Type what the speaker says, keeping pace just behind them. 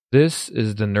This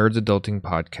is the Nerds Adulting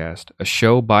Podcast, a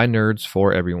show by nerds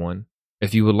for everyone.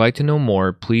 If you would like to know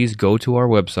more, please go to our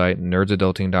website,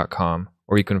 nerdsadulting.com,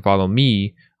 or you can follow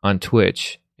me on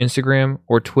Twitch, Instagram,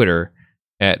 or Twitter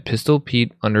at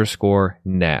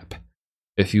pistolpete_nap.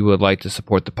 If you would like to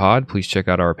support the pod, please check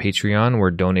out our Patreon, where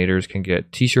donators can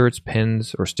get t-shirts,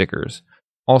 pins, or stickers.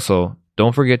 Also,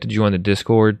 don't forget to join the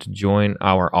Discord to join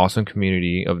our awesome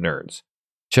community of nerds.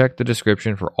 Check the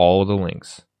description for all of the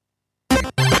links.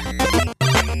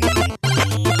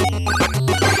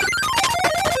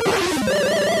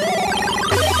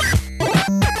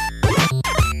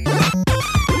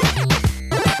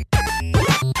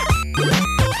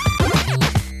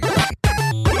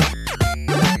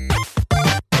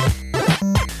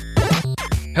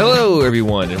 Hello,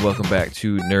 everyone, and welcome back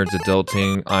to Nerds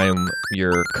Adulting. I'm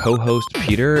your co-host,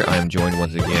 Peter. I'm joined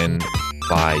once again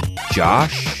by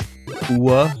Josh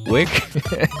Wick.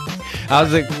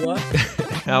 How's it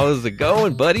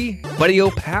going, buddy? Buddy,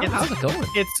 old pal, how's it going?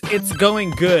 It's going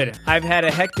good. I've had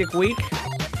a hectic week,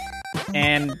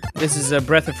 and this is a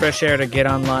breath of fresh air to get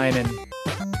online and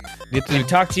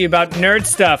talk to you about nerd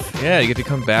stuff. Yeah, you get to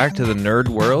come back to the nerd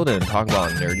world and talk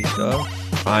about nerdy stuff.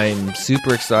 I'm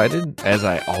super excited, as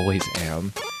I always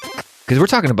am, because we're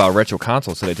talking about retro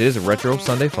consoles today. Today is a Retro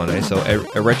Sunday Funday. So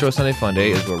a Retro Sunday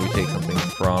Funday is where we take something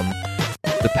from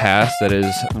the past that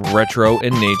is retro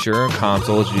in nature,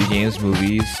 consoles, video games,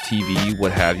 movies, TV,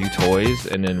 what have you, toys,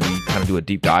 and then we kind of do a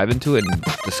deep dive into it and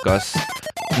discuss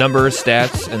numbers,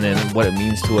 stats, and then what it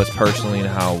means to us personally and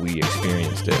how we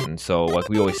experienced it. And so, like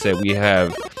we always say, we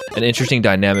have an interesting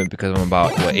dynamic because I'm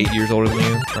about, 8 years older than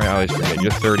you? Right? I always forget.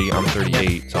 You're 30, I'm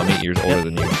 38, so I'm 8 years older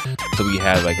than you. So we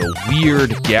had like a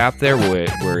weird gap there where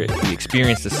we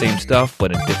experienced the same stuff,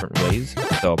 but in different ways.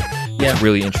 So it's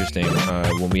really interesting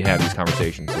when we have these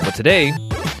conversations. But today,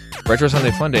 Retro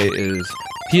Sunday Funday is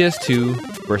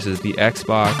PS2 versus the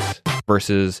Xbox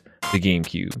versus the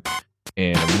GameCube.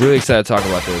 And I'm really excited to talk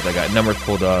about this. I got numbers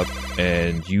pulled up,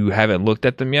 and you haven't looked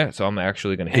at them yet, so I'm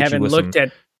actually going to hit you with haven't looked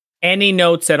at any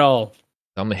notes at all.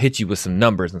 I'm going to hit you with some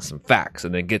numbers and some facts,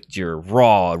 and then get your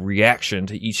raw reaction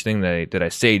to each thing that I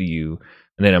say to you.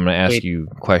 And then I'm going to ask you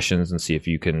questions and see if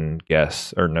you can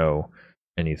guess or know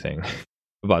anything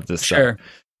about this stuff.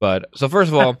 But so first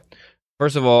of all, I'm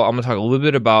going to talk a little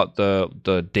bit about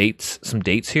the dates, some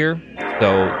dates here.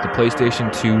 So the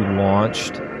PlayStation 2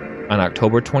 launched on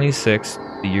October 26th,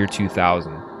 the year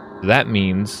 2000. So that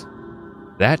means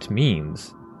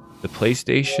the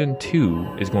PlayStation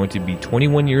 2 is going to be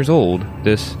 21 years old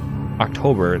this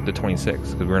October the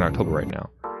 26th, because we're in October right now.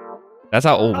 That's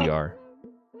how old we are.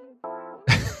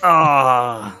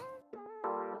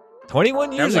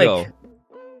 21 years ago.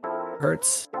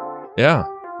 Hurts. Yeah.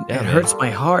 It hurts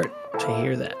my heart to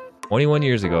hear that. 21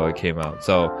 years ago it came out.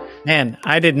 So, man,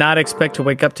 I did not expect to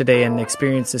wake up today and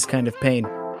experience this kind of pain.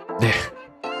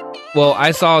 Well,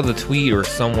 I saw the tweet or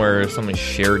somewhere someone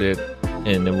shared it,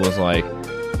 and it was like,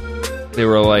 they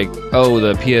were like, oh,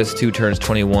 the PS2 turns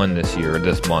 21 this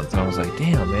month. And I was like,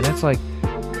 damn, man, that's like,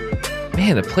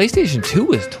 man, the PlayStation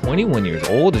 2 is 21 years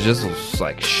old. It just was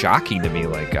like shocking to me.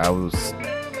 Like I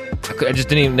just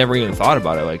never even thought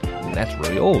about it. Like, that's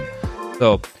really old.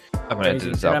 So I'm gonna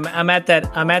edit this out. I'm at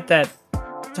that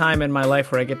time in my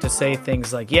life where I get to say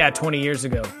things like, yeah, 20 years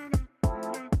ago.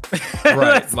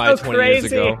 Right, my 20 crazy.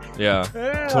 years ago. Yeah.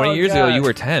 20 years ago, you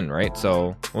were 10, right?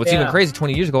 So, what's even crazy,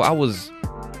 20 years ago, I was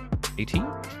 18?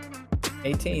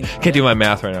 18. Can't do my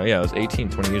math right now. Yeah, I was 18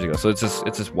 20 years ago. So, it's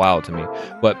just wild to me.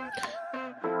 But,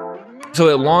 so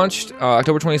it launched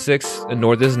October 26th in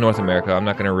this is North America. I'm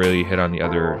not going to really hit on the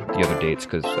other dates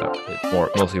because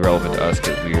it's mostly relevant to us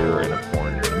because we're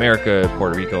born in America,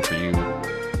 Puerto Rico for you,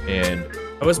 and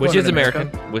which is American.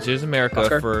 Which is America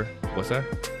Fucker. For, what's that?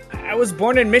 I was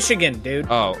born in Michigan, dude.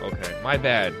 Oh, okay. My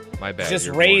bad. Just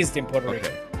raised in Puerto Rico.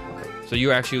 Okay. So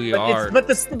you actually are. But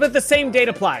the same date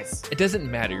applies. It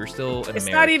doesn't matter. You're still an It's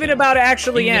American. not even about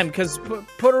actually because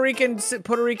Puerto Rican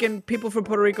people from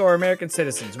Puerto Rico are American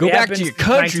citizens. Go back to your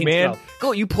country, man.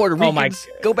 Go, you Puerto Ricans.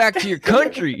 Go back to your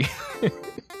country.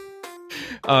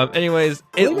 Anyways,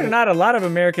 believe it or not, a lot of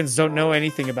Americans don't know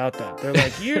anything about that. They're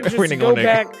like, you just go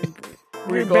back.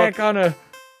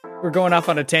 We're going off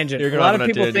on a tangent. A lot of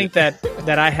people think that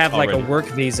I have like a work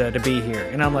visa to be here,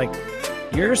 and I'm like,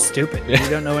 you're stupid. You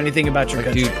don't know anything about your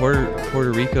country. Dude,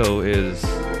 Puerto Rico is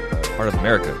part of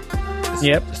America.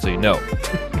 Just so you know.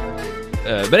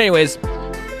 But anyways,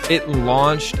 it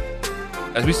launched,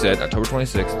 as we said, October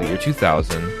 26th, the year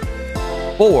 2000, at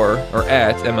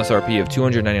MSRP of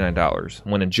 $299.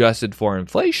 When adjusted for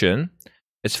inflation,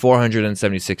 it's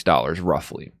 $476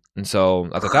 roughly. And so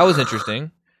I thought that was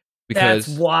interesting. Because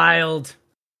that's wild.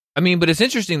 I mean, but it's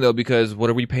interesting though, because what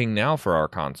are we paying now for our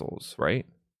consoles, right?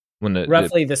 When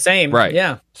roughly the same, right?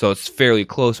 Yeah. So it's fairly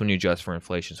close when you adjust for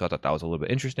inflation. So I thought that was a little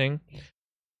bit interesting.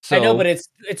 So, I know, but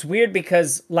it's weird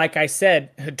because, like I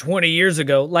said 20 years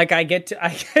ago, like I get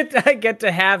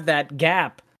to have that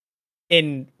gap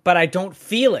but I don't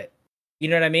feel it. You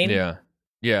know what I mean? Yeah.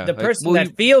 The person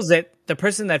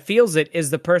that feels it is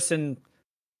the person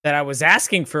that I was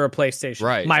asking for a PlayStation.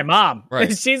 Right. My mom.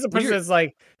 Right. She's the person that's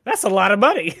like, that's a lot of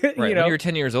money. Right. You know? When you're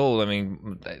 10 years old, I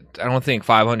mean, I don't think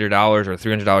 $500 or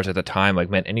 $300 at the time like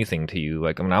meant anything to you.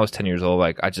 Like when I was 10 years old,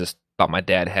 like I just thought my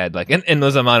dad had like an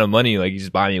endless amount of money. Like, you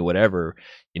just buy me whatever,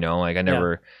 you know, like I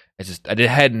never, I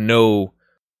didn't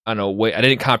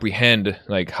comprehend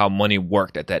like how money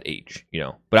worked at that age, you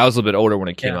know, but I was a little bit older when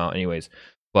it came out anyways.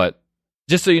 But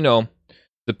just so you know,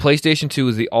 the PlayStation 2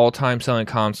 is the all-time selling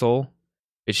console.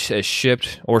 It has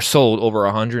shipped or sold over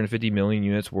 150 million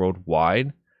units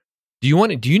worldwide. Do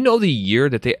you know the year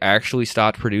that they actually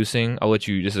stopped producing? I'll let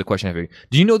you, this is a question I have.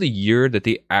 Do you know the year that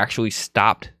they actually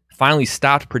finally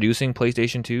stopped producing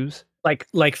PlayStation 2s?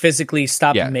 Like physically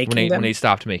stopped making them? When they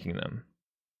stopped making them.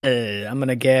 I'm going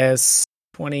to guess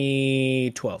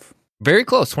 2012. Very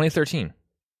close, 2013.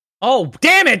 Oh,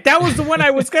 damn it. That was the one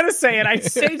I was going to say, and I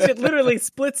changed it literally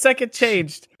split second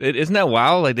changed. Isn't that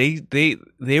wild? Like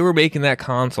they were making that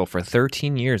console for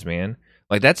 13 years, man.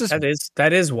 Like that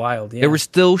is wild. Yeah. They were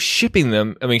still shipping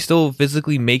them. I mean, still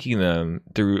physically making them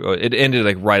through. It ended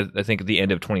like right, I think, at the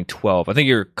end of 2012. I think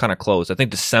you're kind of close. I think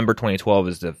December 2012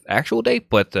 is the actual date,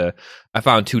 but I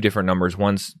found two different numbers.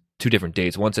 Two different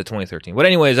dates. One's at 2013. But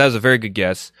anyways, that was a very good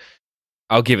guess.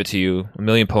 I'll give it to you.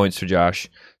 1,000,000 points for Josh.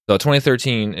 So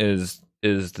 2013 is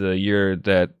the year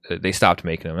that they stopped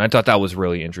making them. And I thought that was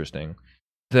really interesting.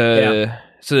 So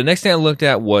the next thing I looked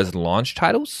at was launch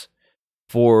titles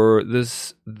for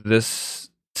this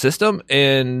system,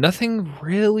 and nothing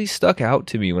really stuck out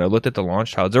to me when I looked at the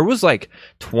launch titles. There was like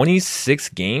 26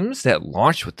 games that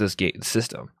launched with this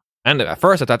system. And at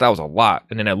first I thought that was a lot.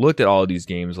 And then I looked at all of these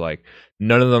games, like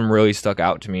none of them really stuck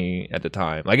out to me at the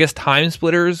time. I guess Time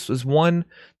Splitters was one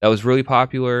that was really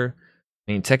popular.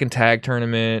 I mean, Tekken Tag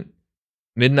Tournament,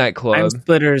 Midnight Club.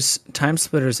 Time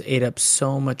Splitters ate up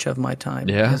so much of my time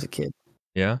as a kid.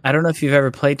 Yeah. I don't know if you've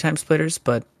ever played Time Splitters,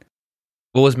 but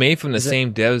well, it was made from the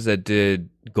same devs that did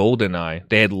GoldenEye.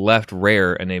 They had left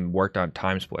Rare and they worked on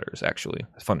Time Splitters, actually.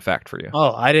 A fun fact for you.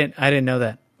 Oh, I didn't know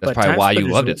that. That's probably why you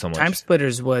loved it so much. Time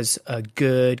Splitters was a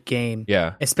good game.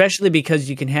 Yeah. Especially because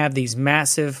you can have these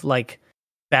massive like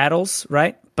battles,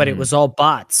 right? But it was all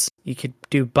bots. You could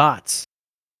do bots.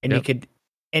 And you could,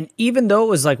 and even though it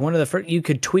was like one of the first, you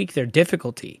could tweak their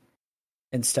difficulty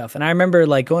and stuff. And I remember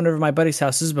like going over to my buddy's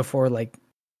house. This is before like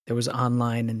there was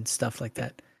online and stuff like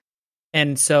that.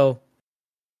 And so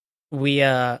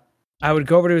I would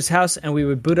go over to his house and we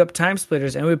would boot up Time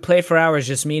Splitters and we would play for hours,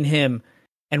 just me and him.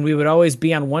 And we would always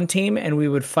be on one team and we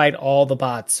would fight all the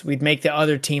bots. We'd make the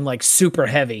other team like super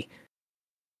heavy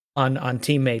on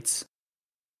teammates.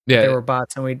 Yeah. There were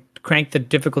bots, and we'd crank the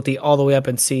difficulty all the way up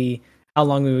and see how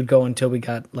long we would go until we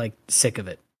got like sick of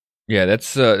it. Yeah,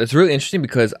 that's really interesting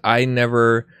because I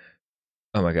never.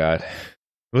 Oh my god,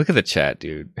 look at the chat,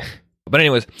 dude. But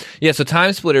anyways, yeah. So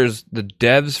Time Splitters, the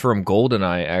devs from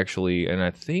GoldenEye actually, and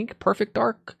I think Perfect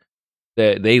Dark,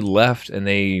 that they left and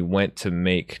they went to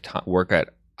work at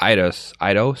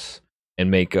Eidos and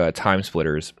make Time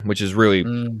Splitters, which is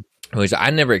really. I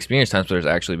never experienced Time Splitters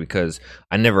actually because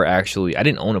I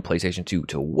didn't own a PlayStation 2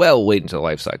 till well late into the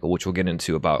life cycle, which we'll get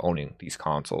into about owning these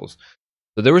consoles.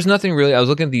 So there was nothing really. I was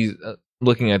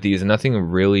looking at these, and nothing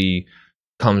really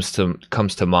comes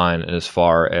to mind as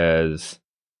far as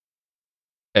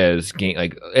game.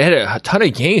 Like it had a ton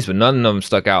of games, but none of them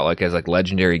stuck out like as like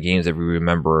legendary games that we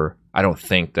remember. I don't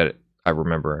think that I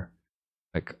remember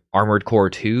like Armored Core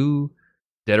 2,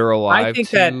 Dead or Alive. I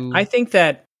think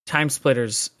that Time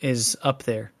Splitters is up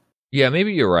there. Yeah,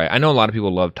 maybe you're right. I know a lot of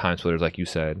people love Time Splitters, like you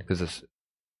said, because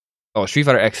Street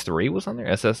Fighter X3 was on there,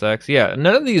 SSX. Yeah,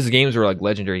 none of these games were like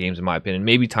legendary games in my opinion.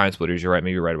 Maybe Time Splitters, you're right.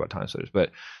 Maybe you're right about Time Splitters,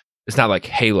 but it's not like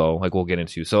Halo, like we'll get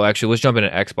into. So actually, let's jump into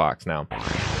Xbox now.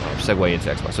 Segue into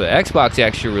Xbox. So Xbox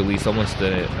actually released almost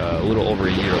a little over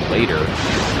a year later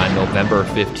on November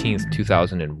 15th,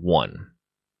 2001.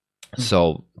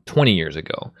 So 20 years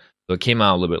ago. So it came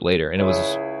out a little bit later, and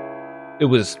it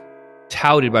was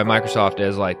touted by Microsoft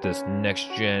as like this next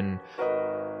gen,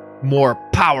 more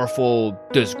powerful,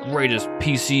 this greatest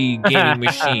PC gaming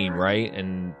machine, right?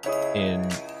 And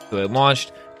so it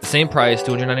launched the same price,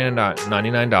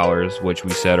 $299, which we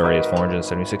said already is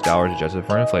 $476 adjusted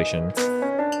for inflation.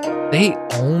 They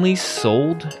only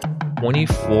sold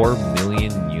 24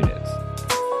 million units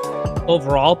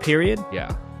overall. Period.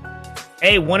 Yeah.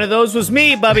 Hey, one of those was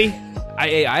me, Bubby.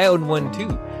 I owned one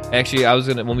too. Actually, I was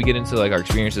gonna, when we get into like our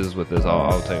experiences with this,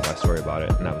 I'll tell you my story about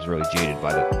it. And I was really jaded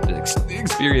by the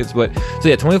experience. But so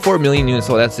yeah, 24 million units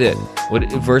sold. That's it.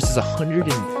 Versus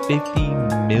 150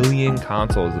 million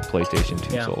consoles the PlayStation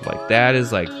 2 sold. Like that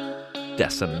is like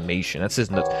decimation. That's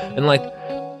just nuts. And like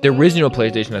the original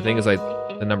PlayStation, I think, is like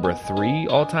the number 3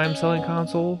 all-time selling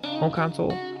console, home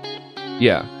console.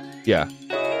 Yeah.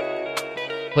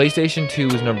 PlayStation 2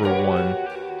 is number 1.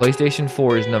 PlayStation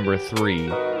 4 is number 3,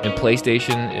 and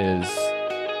PlayStation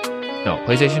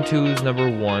 2 is number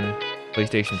 1,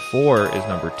 PlayStation 4 is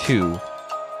number 2,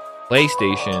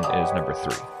 PlayStation is number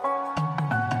 3.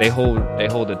 They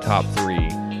hold the top 3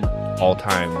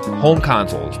 all-time home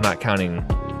consoles, not counting.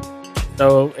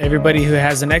 So everybody who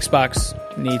has an Xbox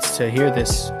needs to hear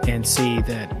this and see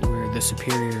that we're the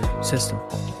superior system.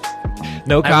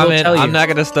 No comment. I'm not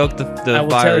going to stoke the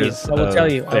fires. I will tell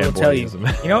you.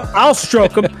 You know, I'll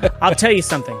stroke them. I'll tell you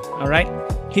something. All right.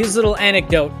 Here's a little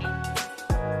anecdote.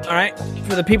 All right.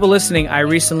 For the people listening, I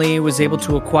recently was able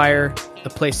to acquire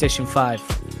the PlayStation 5.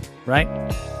 Right.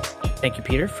 Thank you,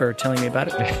 Peter, for telling me about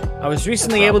it. I was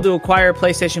recently able to acquire a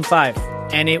PlayStation 5,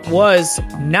 and it was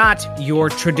not your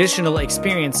traditional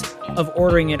experience of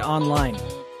ordering it online.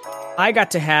 I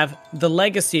got to have the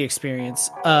legacy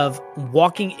experience of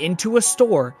walking into a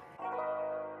store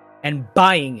and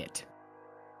buying it.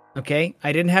 Okay?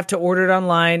 I didn't have to order it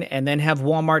online and then have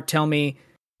Walmart tell me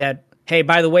that, hey,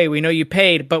 by the way, we know you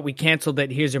paid, but we canceled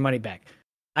it. Here's your money back.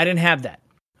 I didn't have that.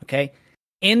 Okay?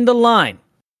 In the line,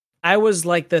 I was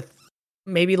like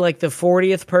maybe the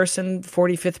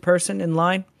 45th person in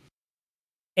line.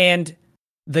 And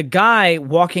the guy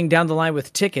walking down the line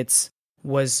with tickets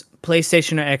was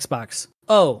PlayStation or Xbox.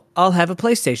 Oh, I'll have a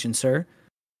PlayStation, sir.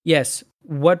 Yes.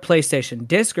 What PlayStation?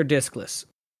 Disc or discless?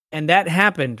 And that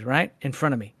happened right in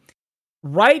front of me.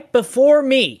 Right before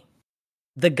me,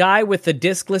 the guy with the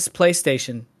discless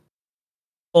PlayStation,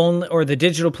 or the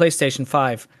digital PlayStation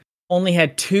 5, only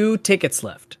had 2 tickets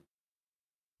left.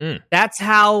 That's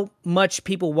how much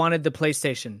people wanted the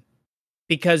PlayStation.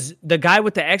 Because the guy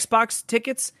with the Xbox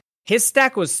tickets, his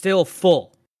stack was still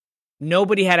full.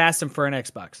 Nobody had asked him for an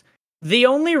Xbox. The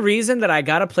only reason that I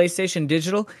got a PlayStation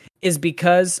Digital is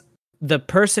because the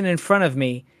person in front of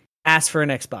me asked for an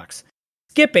Xbox,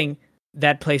 skipping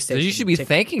that PlayStation. So you should be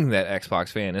thanking that Xbox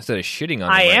fan instead of shitting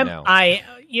on him right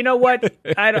now. You know what?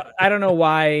 I don't know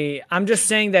why. I'm just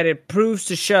saying that it proves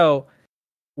to show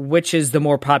which is the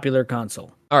more popular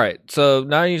console. All right. So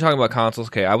now you're talking about consoles.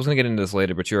 Okay, I was going to get into this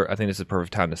later, but I think this is the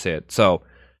perfect time to say it. So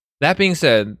that being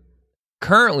said,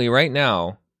 currently right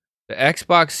now, the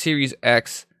Xbox Series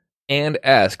X and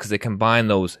S, because they combine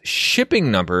those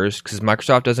shipping numbers, because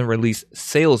Microsoft doesn't release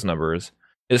sales numbers,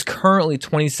 is currently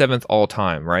 27th all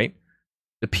time, right?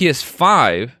 The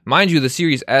PS5, mind you, the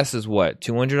Series S is what,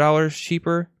 $200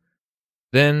 cheaper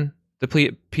than the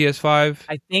PS5?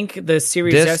 I think the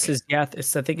Series S is, I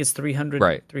think it's $300.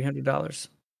 Right. $300.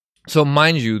 So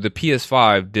mind you, the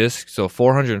PS5 disc, so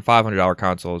 $400 and $500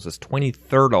 consoles, is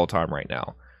 23rd all time right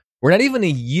now. We're not even a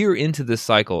year into this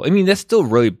cycle. I mean, that's still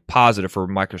really positive for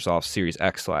Microsoft Series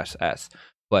X/S.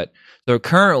 But so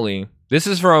currently, this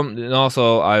is from, and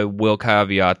also I will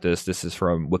caveat this is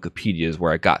from Wikipedia, is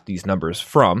where I got these numbers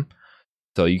from.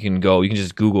 So you can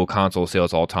just Google console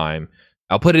sales all time.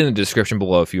 I'll put it in the description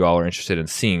below if you all are interested in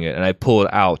seeing it. And I pulled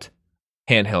out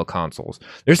handheld consoles.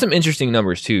 There's some interesting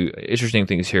numbers too. Interesting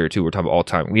things here too. We're talking about all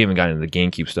time. We haven't gotten into the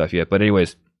GameCube stuff yet. But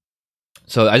anyways,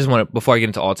 so I just want to, before I get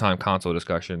into all-time console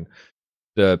discussion,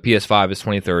 the PS5 is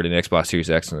 23rd and Xbox Series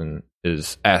X and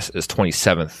S is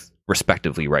 27th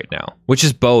respectively right now, which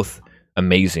is both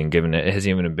amazing given that it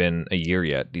hasn't even been a year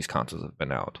yet. These consoles have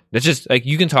been out. It's just like,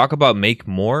 you can talk about make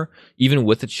more even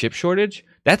with the chip shortage.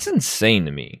 That's insane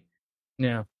to me.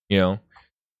 Yeah. You know?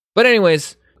 But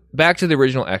anyways, back to the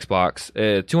original Xbox.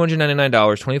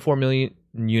 $299, 24 million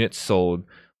units sold,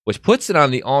 which puts it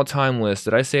on the all-time list.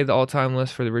 Did I say the all-time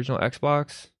list for the original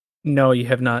Xbox? No, you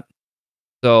have not.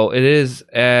 So it is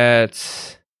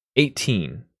at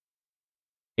 18.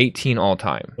 18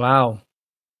 all-time. Wow.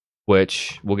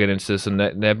 Which we'll get into this, and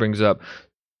that brings up,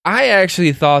 I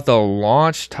actually thought the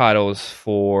launch titles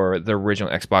for the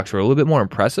original Xbox were a little bit more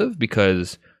impressive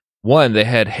because, one, they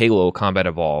had Halo Combat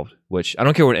Evolved, which I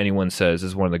don't care what anyone says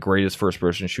is one of the greatest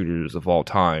first-person shooters of all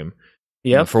time.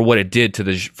 Yeah, for what it did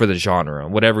for the genre.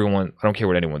 I don't care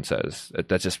what anyone says.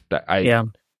 That's just I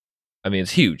mean, it's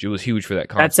huge. It was huge for that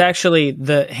console. That's actually,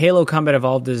 the Halo Combat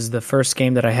Evolved is the first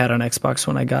game that I had on Xbox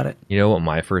when I got it. You know what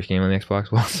my first game on the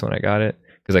Xbox was when I got it?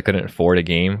 Because I couldn't afford a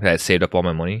game. I had saved up all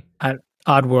my money.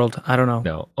 Oddworld. I don't know.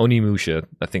 No, Onimusha.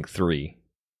 I think 3.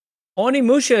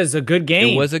 Onimusha is a good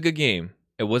game. It was a good game.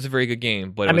 It was a very good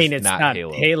game, but it's not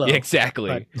Halo. Yeah,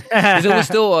 exactly. It was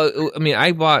still.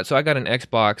 I got an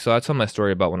Xbox, so I'll tell my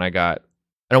story about when I got.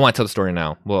 I don't want to tell the story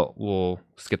now. We'll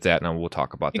skip that and we'll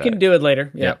talk about that. You can do it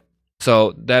later. Yeah.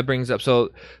 So that brings up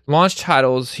launch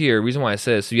titles here. Reason why I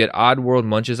said so you had Oddworld,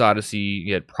 Munch's Odyssey,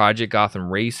 you had Project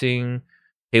Gotham Racing,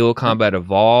 Halo Combat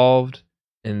Evolved,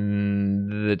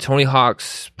 and the Tony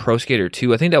Hawk's Pro Skater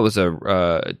 2. I think that was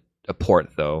a port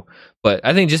though. But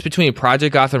I think just between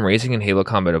Project Gotham Racing and Halo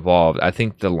Combat Evolved, I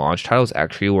think the launch titles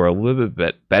actually were a little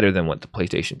bit better than what the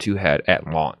PlayStation 2 had at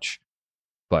launch.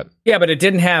 But it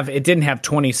didn't have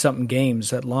 20-something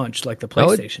games at launch like the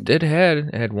PlayStation. No, it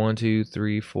had 1, 2,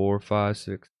 3, 4, 5,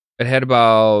 6. It had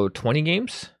about 20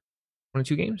 games,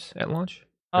 22 games at launch.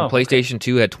 And PlayStation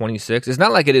 2 had 26. It's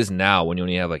not like it is now when you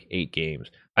only have like 8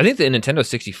 games. I think the Nintendo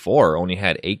 64 only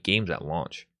had 8 games at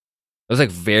launch. It was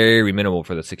like very minimal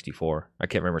for the 64. I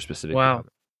can't remember specifically. Wow.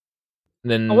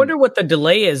 Then I wonder what the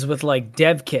delay is with like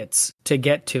dev kits to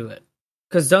get to it.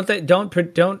 Because don't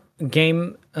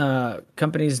game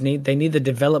companies need the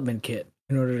development kit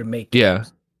in order to make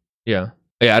games? Yeah.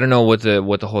 I don't know what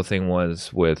the whole thing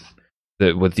was with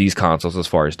these consoles as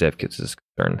far as dev kits is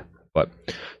concerned. But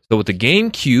so with the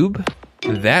GameCube,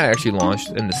 that actually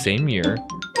launched in the same year,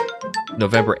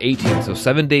 November 18th. So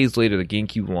 7 days later, the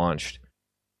GameCube launched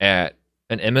at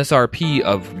an MSRP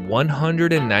of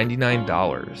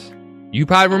 $199. You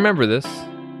probably remember this.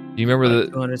 Do you remember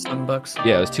 $200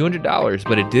 Yeah, it was $200,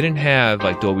 but it didn't have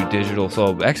like Dolby Digital.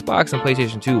 So Xbox and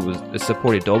PlayStation 2 it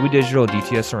supported Dolby Digital,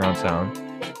 DTS surround sound.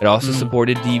 It also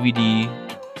supported DVD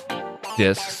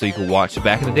discs, so you could watch. So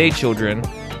back in the day, children,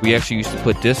 we actually used to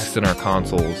put discs in our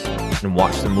consoles and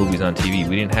watch the movies on TV.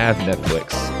 We didn't have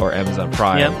Netflix or Amazon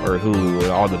Prime or Hulu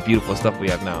or all the beautiful stuff we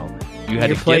have now. You had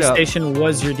your to PlayStation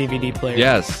was your DVD player.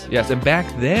 Yes. And back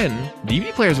then,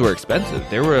 DVD players were expensive.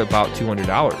 They were about $200,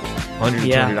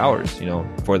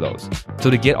 $200, for those. So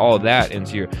to get all of that and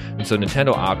so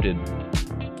Nintendo opted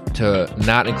to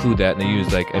not include that, and they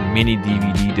used like a mini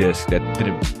DVD disc it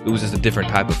was just a different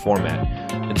type of format.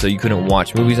 And so you couldn't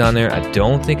watch movies on there. I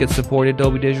don't think it supported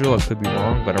Dolby Digital. I could be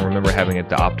wrong, but I remember having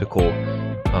the optical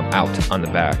out on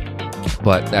the back.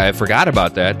 But I forgot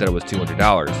about that it was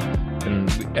 $200.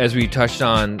 And as we touched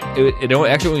on, it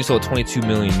actually only sold 22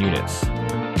 million units,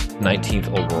 19th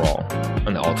overall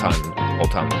on the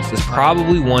all-time list. It's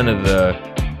probably one of the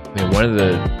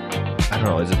I don't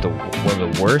know, is it one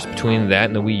of the worst between that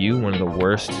and the Wii U? One of the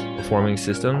worst performing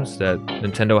systems that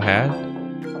Nintendo had,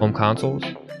 home consoles.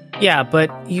 Yeah, but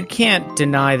you can't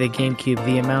deny the GameCube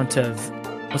the amount of,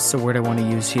 what's the word I want to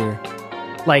use here?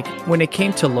 Like when it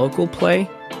came to local play,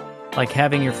 like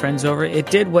having your friends over,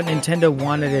 it did what Nintendo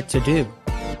wanted it to do.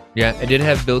 Yeah, it did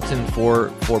have built-in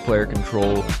four-player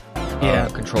controller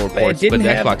ports, but the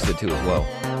Xbox did too as well.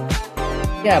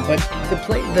 Yeah, but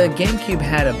the GameCube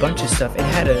had a bunch of stuff. It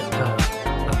had a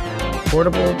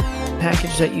portable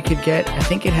package that you could get. I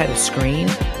think it had a screen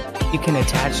you can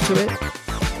attach to it.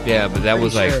 Yeah, but that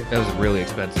was really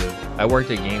expensive. I worked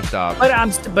at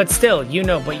GameStop. But still, you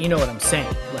know what I'm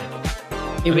saying. Like,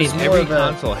 every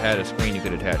console had a screen you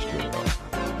could attach to it, though.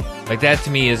 Like that to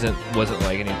me wasn't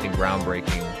like anything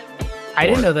groundbreaking. I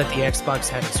didn't know that the Xbox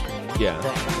had a screen. Yeah,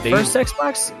 first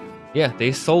Xbox. Yeah,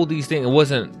 they sold these things. It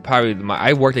wasn't probably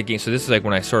I worked at GameStop. So this is like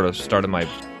when I sort of started my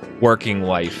working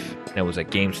life. And it was at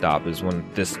GameStop is when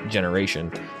this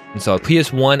generation. And so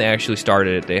PS1 actually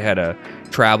started it. They had a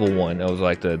travel one. It was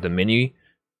like the mini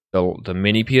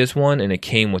PS1, and it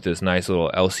came with this nice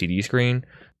little LCD screen.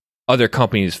 Other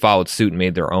companies followed suit and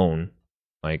made their own,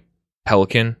 like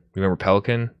Pelican. Remember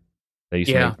Pelican? They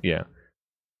used to make,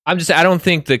 I don't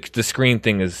think the screen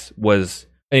thing was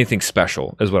anything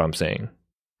special, is what I'm saying.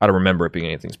 I don't remember it being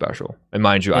anything special. And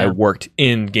mind you, I worked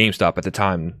in GameStop at the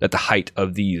time, at the height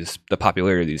of the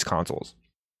popularity of these consoles.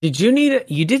 You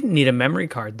didn't need a memory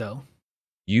card though.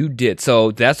 You did.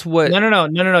 So that's what. No.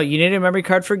 You needed a memory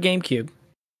card for GameCube.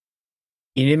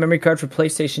 You needed a memory card for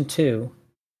PlayStation 2,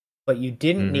 but you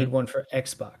didn't need one for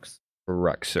Xbox.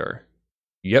 Correct, sir.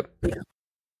 Yep.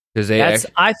 Because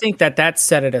I think that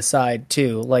set it aside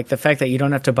too. Like the fact that you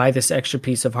don't have to buy this extra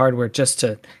piece of hardware just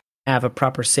to have a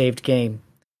proper saved game.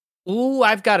 Ooh,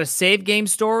 I've got a save game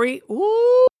story.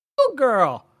 Ooh,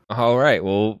 girl. All right.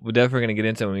 Well, we're definitely going to get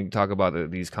into it when we talk about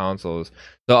these consoles.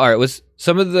 So, all right, was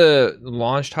some of the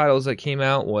launch titles that came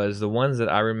out was the ones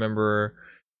that I remember.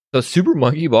 So, Super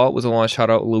Monkey Ball was a launch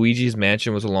title. Luigi's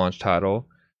Mansion was a launch title.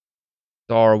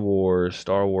 Star Wars.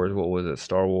 What was it?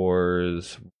 Star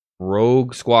Wars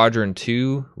Rogue Squadron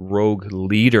 2, Rogue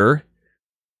Leader.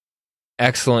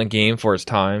 Excellent game for its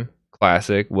time.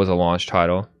 Classic was a launch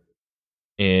title.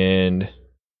 And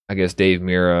I guess Dave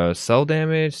Mirra, Cell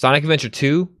Damage. Sonic Adventure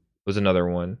 2 was another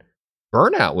one.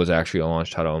 Burnout was actually a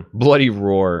launch title. Bloody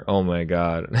Roar. Oh my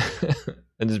god.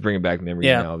 And just bringing back memories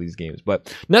now of these games.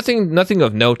 But nothing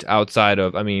of note outside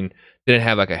of, I mean, didn't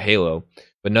have like a Halo,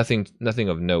 but nothing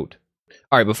of note.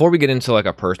 All right, before we get into like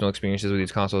our personal experiences with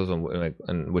these consoles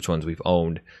and which ones we've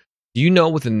owned, do you know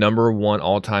what the number one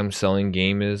all-time selling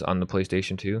game is on the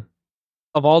PlayStation 2?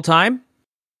 Of all time?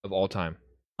 Of all time.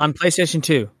 On PlayStation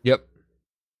 2? Yep.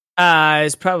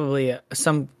 It's probably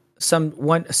some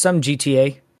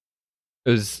GTA.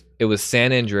 It was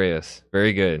San Andreas.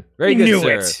 Very good. Very good,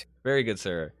 sir. Very good,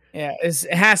 sir. Yeah,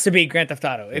 it has to be Grand Theft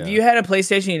Auto. If you had a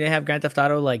PlayStation, you didn't have Grand Theft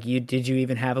Auto. Like, did you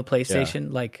even have a PlayStation?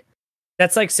 Yeah. Like,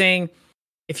 that's like saying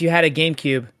if you had a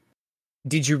GameCube,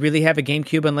 did you really have a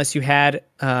GameCube unless you had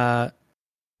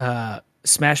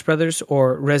Smash Brothers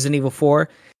or Resident Evil 4?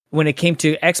 When it came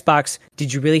to Xbox,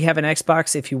 did you really have an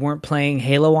Xbox if you weren't playing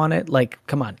Halo on it? Like,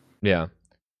 come on. Yeah.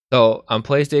 So on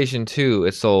PlayStation 2,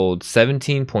 it sold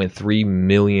 17.3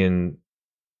 million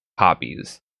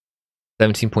copies.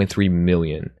 17.3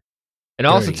 million. And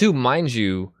also, too, mind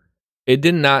you, it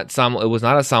was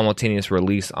not a simultaneous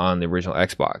release on the original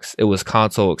Xbox. It was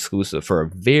console exclusive for a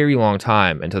very long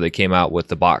time until they came out with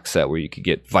the box set where you could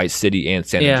get Vice City and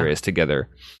San Andreas together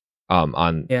on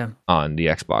the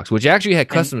Xbox, which actually had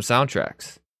custom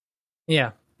soundtracks.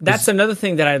 Yeah. That's another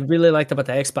thing that I really liked about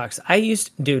the Xbox. I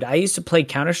used to play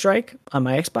Counter-Strike on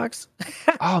my Xbox.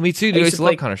 Oh, me too, dude. I used to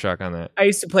love Counter-Strike on that. I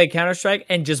used to play Counter-Strike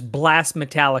and just blast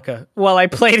Metallica while I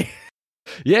played it.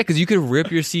 Yeah, because you could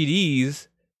rip your CDs.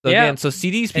 So again, so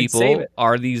CDs people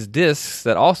are these discs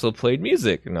that also played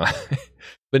music. No.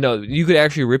 But no, you could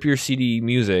actually rip your CD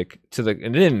music and it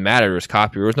didn't matter. There was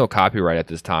copyright. There was no copyright at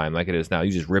this time like it is now.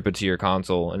 You just rip it to your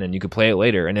console and then you could play it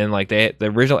later. And then like the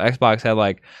original Xbox had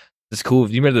like this cool.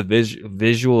 Do you remember the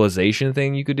visualization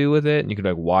thing you could do with it? And you could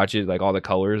like watch it, like all the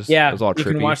colors. Yeah, it was all you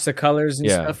trippy. Can watch the colors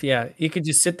and stuff. Yeah, you could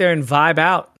just sit there and vibe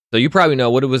out. So you probably know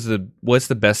what's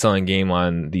the best selling game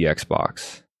on the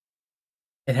Xbox?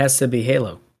 It has to be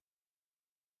Halo.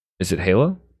 Is it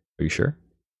Halo? Are you sure?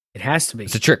 It has to be.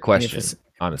 It's a trick question,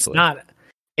 honestly.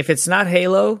 If it's not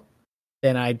Halo,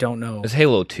 then I don't know. It's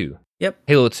Halo 2. Yep.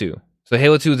 Halo 2. So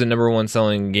Halo 2 is the number one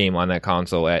selling game on that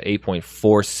console at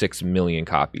 8.46 million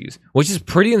copies, which is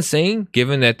pretty insane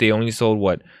given that they only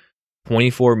sold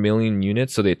 24 million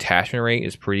units, so the attachment rate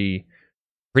is pretty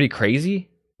crazy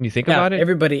when you think about it.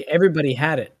 Everybody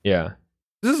had it. Yeah.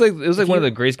 It was one of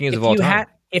the greatest games of all time.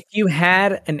 If you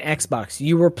had an Xbox,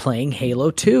 you were playing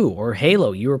Halo 2 or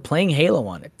Halo. You were playing Halo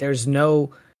on it. There's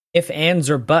no ifs, ands,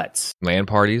 or buts. LAN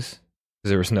parties? Because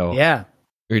there was no... Yeah.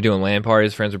 We were doing LAN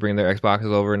parties. Friends would bring their Xboxes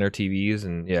over and their TVs,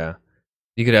 and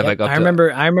you could have I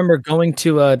remember going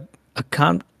to a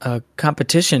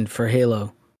competition for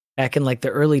Halo back in like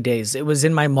the early days. It was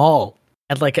in my mall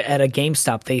at a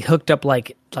GameStop. They hooked up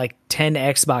like 10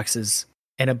 Xboxes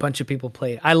and a bunch of people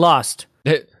played. I lost.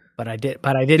 But I did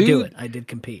do it. I did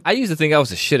compete. I used to think I was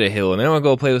the shit at Halo, and then I would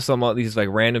go play with some of these like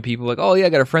random people, like, oh yeah, I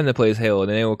got a friend that plays Halo, and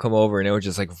then they would come over and they would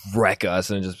just like wreck us,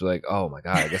 and just be like, oh my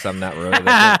god, I guess I'm not really.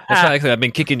 That's like I've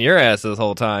been kicking your ass this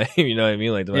whole time. You know what I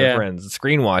mean? Like to my friends,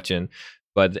 screen watching.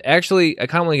 But actually, I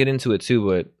kind of want to get into it too,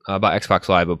 but about Xbox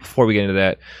Live. But before we get into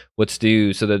that, let's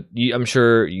do so that I'm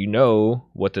sure you know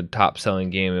what the top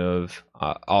selling game of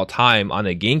all time on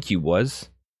the GameCube was.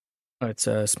 It's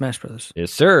Smash Brothers.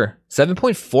 Yes, sir.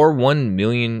 7.41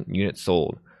 million units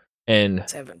sold. And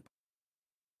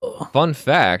fun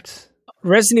fact,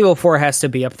 Resident Evil 4 has to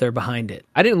be up there behind it.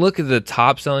 I didn't look at the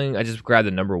top selling. I just grabbed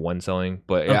the number one selling.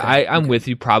 But I'm with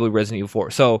you, probably Resident Evil 4.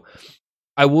 So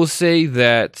I will say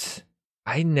that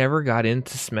I never got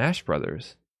into Smash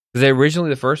Brothers. Because originally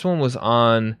the first one was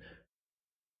on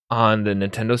the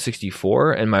Nintendo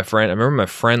 64. And I remember my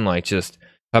friend like just...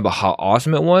 about how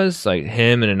awesome it was. Like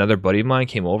him and another buddy of mine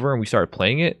came over and we started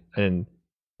playing it, and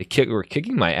they were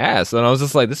kicking my ass, and I was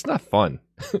just like, "This is not fun.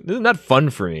 This is not fun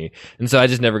for me." And so I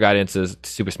just never got into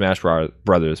Super Smash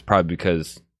Brothers, probably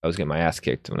because I was getting my ass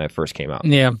kicked when I first came out.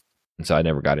 Yeah, and so I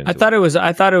never got into. I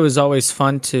thought it was always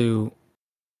fun to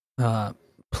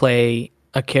play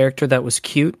a character that was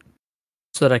cute,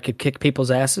 so that I could kick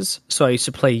people's asses. So I used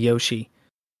to play Yoshi.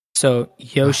 So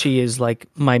Yoshi is like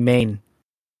my main.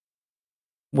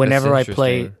 Whenever I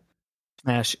play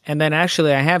Smash. And then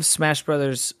actually I have Smash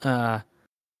Brothers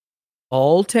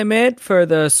Ultimate for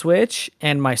the Switch,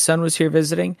 and my son was here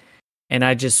visiting, and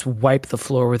I just wiped the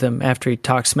floor with him after he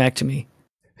talked smack to me.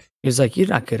 He was like, "You're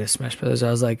not good at Smash Brothers."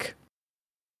 I was like,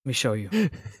 "Let me show you."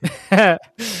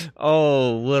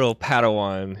 Oh, little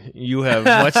Padawan, you have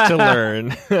much to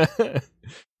learn.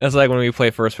 That's like when we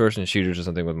play first-person shooters or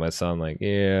something with my son. Like,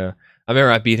 yeah,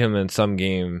 remember I beat him in some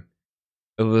game.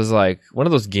 It was like one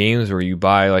of those games where you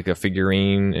buy like a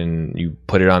figurine and you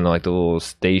put it on like the little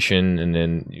station, and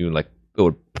then you like it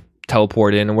would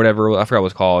teleport in or whatever. I forgot what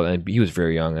it's called. And he was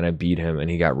very young, and I beat him, and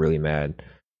he got really mad.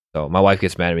 So my wife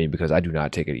gets mad at me because I do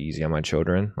not take it easy on my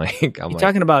children. Like I'm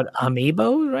talking about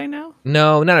Amiibo right now?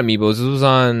 No, not Amiibos. It was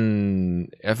on.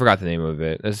 I forgot the name of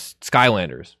it. It's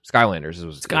Skylanders. Skylanders. It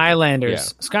was Skylanders. Yeah.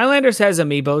 Skylanders has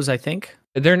Amiibos, I think.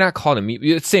 They're not called Amiibo.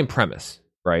 It's the same premise,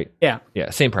 right? Yeah.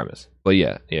 Yeah, same premise. But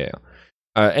yeah.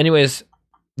 Anyways,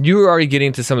 you were already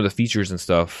getting to some of the features and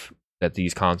stuff that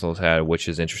these consoles had, which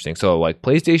is interesting. So like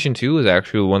PlayStation 2 is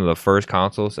actually one of the first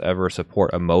consoles to ever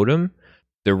support a modem.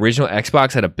 The original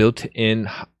Xbox had a built-in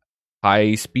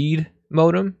high-speed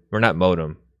modem, or not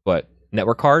modem, but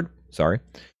network card. Sorry.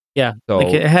 Yeah. So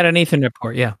like it had an Ethernet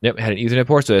port. Yeah. Yep, it had an Ethernet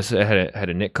port, so it had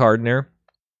a NIC card in there,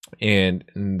 and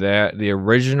that the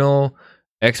original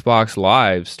Xbox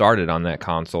Live started on that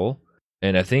console,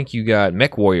 and I think you got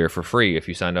MechWarrior for free if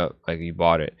you signed up, like you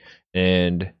bought it,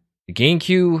 and the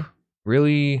GameCube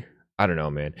really, I don't know,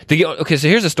 man. Okay, so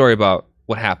here's a story about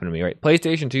what happened to me. Right,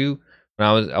 PlayStation 2. When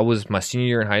I was my senior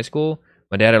year in high school,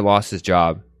 my dad had lost his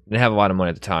job. Didn't have a lot of money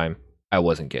at the time. I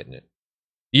wasn't getting it.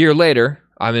 A year later,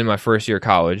 I'm in my first year of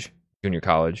college, junior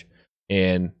college,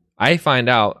 and I find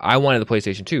out I wanted the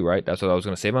PlayStation 2, right? That's what I was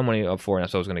going to save my money up for, and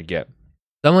that's what I was going to get.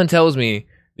 Someone tells me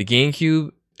the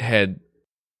GameCube had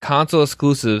console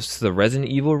exclusives to the Resident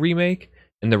Evil remake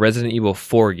and the Resident Evil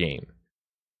 4 game.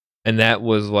 And that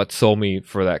was what sold me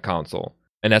for that console.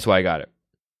 And that's why I got it.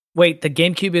 Wait, the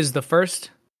GameCube is the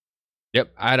first?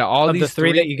 Yep, I had all of these the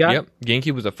three that you got. Yep,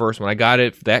 GameCube was the first one. I got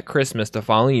it that Christmas. The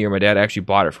following year, my dad actually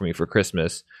bought it for me for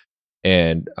Christmas,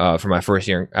 and for my first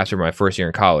year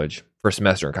in college, first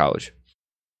semester in college,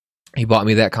 he bought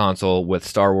me that console with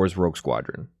Star Wars Rogue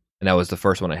Squadron, and that was the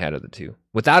first one I had of the two,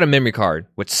 without a memory card,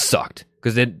 which sucked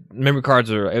because memory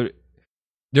cards are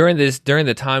during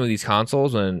the time of these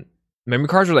consoles when memory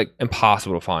cards were like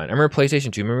impossible to find. I remember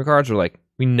PlayStation 2 memory cards were like.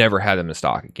 We never had them in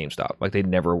stock at GameStop. Like we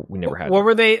never had. What them.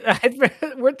 were they?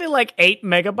 Weren't they like 8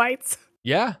 megabytes?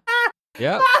 Yeah.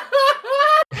 Yeah.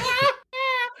 8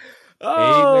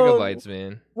 Oh, megabytes,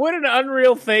 man. What an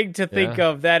unreal thing to think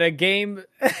of, that a game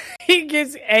he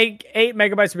gives 8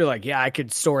 megabytes to be like, yeah, I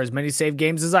could store as many save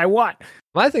games as I want.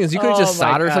 My thing is, you could just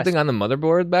solder something on the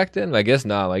motherboard back then. I guess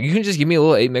not. Like you can just give me a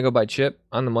little 8 megabyte chip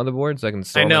on the motherboard so I can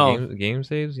store my game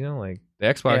saves. You know, like the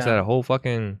Xbox had a whole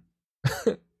fucking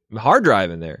hard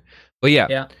drive in there. But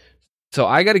yeah. So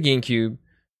I got a GameCube,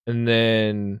 and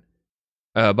then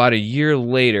about a year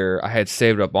later, I had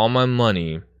saved up all my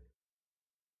money,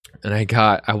 and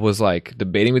I was like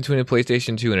debating between a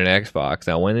PlayStation 2 and an Xbox.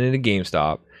 And I went into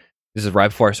GameStop. This is right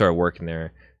before I started working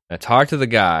there. And I talked to the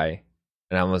guy,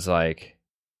 and I was like,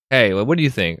 "Hey, what do you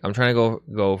think? I'm trying to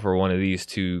go for one of these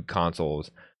two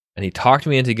consoles." And he talked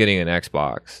me into getting an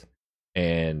Xbox,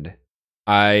 and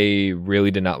I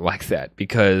really did not like that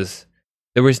because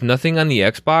there was nothing on the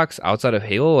Xbox outside of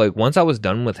Halo. Like once I was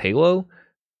done with Halo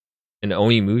and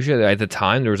Onimusha, at the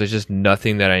time there was just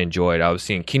nothing that I enjoyed. I was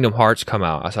seeing Kingdom Hearts come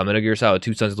out. I saw Metal Gear Solid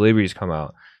 2 Sons of Liberty come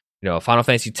out. You know, Final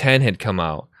Fantasy X had come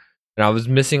out, and I was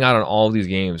missing out on all of these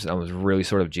games. And I was really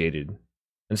sort of jaded,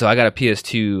 and so I got a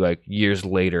PS2 like years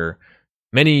later,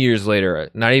 many years later.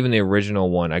 Not even the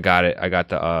original one. I got it. I got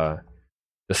the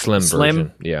slim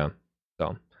version. Yeah.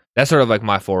 So. That's sort of like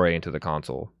my foray into the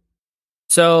console.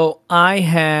 So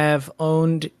I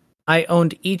owned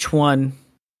each one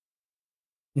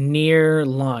near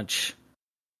launch.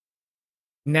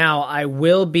 Now, I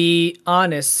will be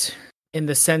honest in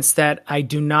the sense that I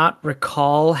do not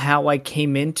recall how I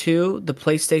came into the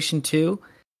PlayStation 2,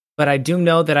 but I do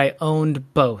know that I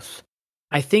owned both.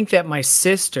 I think that my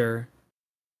sister,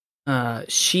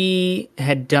 she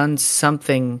had done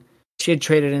something, she had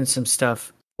traded in some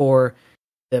stuff for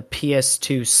the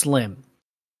PS2 Slim.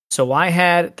 So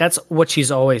that's what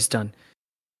she's always done.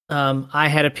 I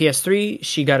had a PS3,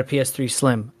 she got a PS3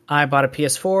 Slim. I bought a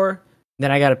PS4, then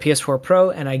I got a PS4 Pro,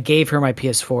 and I gave her my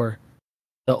PS4,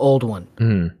 the old one.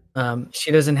 Mm-hmm.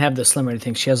 She doesn't have the Slim or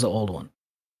anything, she has the old one.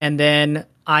 And then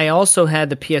I also had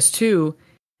the PS2,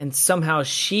 and somehow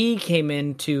she came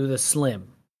into the Slim.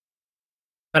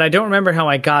 But I don't remember how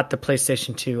I got the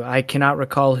PlayStation 2. I cannot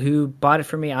recall who bought it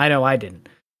for me. I know I didn't.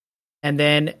 And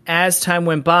then as time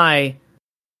went by,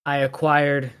 I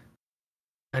acquired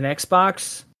an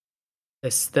Xbox.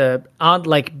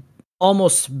 Like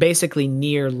almost basically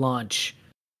near launch.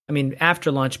 I mean,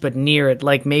 after launch, but near it,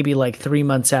 like maybe like 3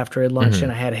 months after it launched,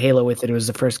 and I had Halo with it. It was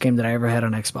the first game that I ever had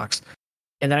on Xbox.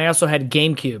 And then I also had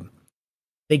GameCube.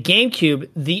 The GameCube,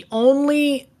 the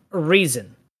only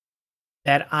reason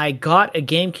that I got a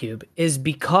GameCube is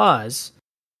because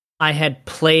I had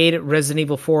played Resident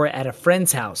Evil 4 at a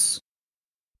friend's house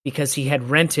because he had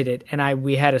rented it, and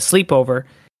we had a sleepover,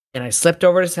 and I slept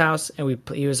over at his house, and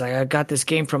he was like, I got this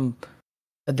game from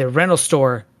the rental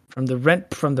store, from the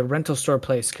rental store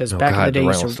place, because back in the day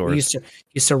you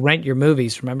used to rent your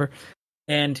movies, remember?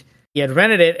 And he had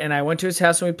rented it, and I went to his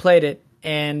house and we played it,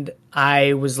 and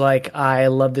I was like, I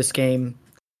love this game.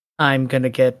 I'm gonna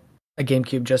get a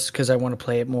GameCube just because I want to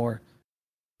play it more.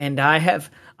 And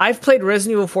I've played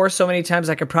Resident Evil 4 so many times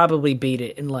I could probably beat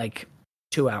it in like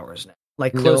 2 hours now.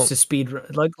 Like close to speed,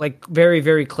 like very,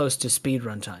 very close to speed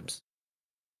run times.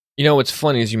 You know what's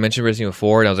funny is you mentioned Resident Evil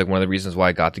 4, and that was like one of the reasons why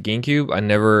I got the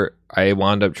GameCube. I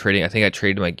wound up trading. I think I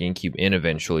traded my GameCube in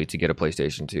eventually to get a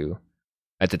PlayStation 2.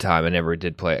 At the time, I never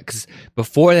did play it because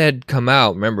before that had come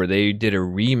out, remember they did a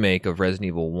remake of Resident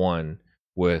Evil 1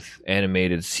 with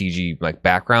animated CG like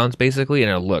backgrounds basically,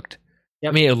 and it looked.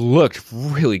 Yep. I mean, it looked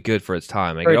really good for its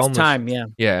time. Like, yeah.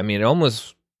 Yeah, I mean, it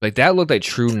almost like that looked like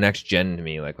true next gen to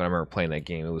me. Like when I remember playing that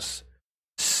game, it was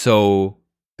so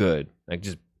good. Like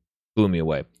just blew me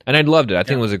away, and I loved it. I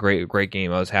think it was a great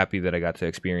game. I was happy that I got to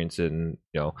experience it, and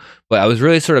but I was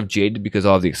really sort of jaded because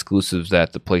of all the exclusives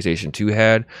that the PlayStation 2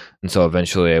 had, and so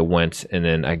eventually I went and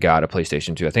then I got a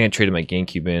PlayStation 2. I think I traded my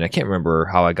GameCube in. I can't remember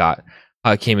how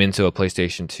I came into a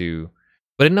PlayStation 2.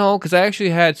 But no, because I actually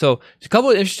had... So, there's a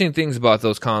couple of interesting things about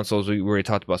those consoles we already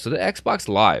talked about. So, the Xbox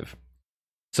Live.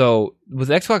 So, with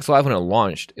Xbox Live when it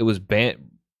launched, it was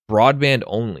broadband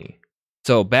only.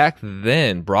 So, back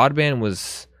then, broadband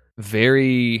was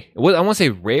very... I want to say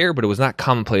rare, but it was not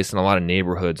commonplace in a lot of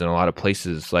neighborhoods and a lot of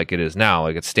places like it is now.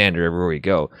 Like, it's standard everywhere you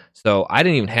go. So, I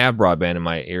didn't even have broadband in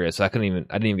my area, so I didn't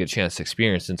even get a chance to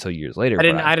experience it until years later.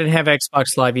 I didn't have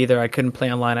Xbox Live either. I couldn't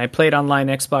play online. I played online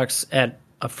Xbox at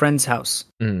a friend's house.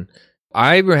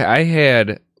 I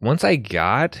had, once I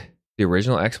got the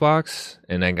original Xbox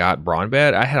and I got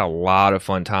broadband, I had a lot of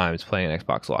fun times playing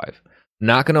Xbox Live.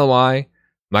 Not gonna lie,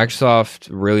 Microsoft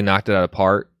really knocked it out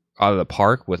of the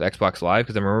park with Xbox Live,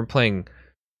 because I remember playing.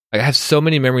 I have so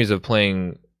many memories of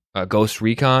playing Ghost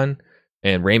Recon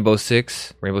and Rainbow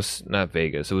Six. Not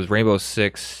Vegas. It was Rainbow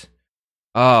Six.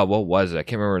 What was it? I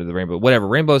can't remember the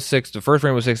Rainbow Six. The first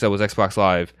Rainbow Six that was Xbox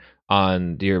Live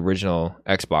on the original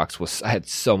Xbox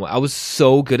I was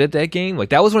so good at that game. Like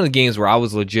that was one of the games where I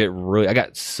was legit I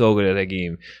got so good at that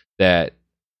game that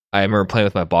I remember playing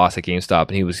with my boss at GameStop,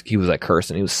 and he was like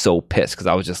cursing. He was so pissed because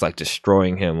I was just like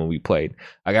destroying him when we played.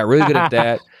 I got really good at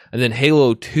that. And then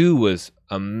Halo 2 was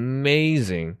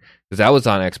amazing because that was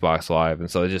on Xbox Live,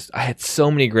 and so I had so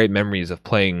many great memories of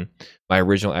playing my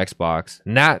original Xbox.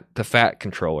 Not the fat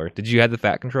controller. Did you have the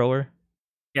fat controller?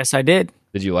 Yes, I did.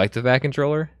 Did you like the fat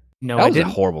controller? No, that I was didn't.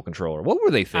 A horrible controller. What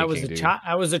were they thinking?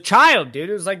 I was a child,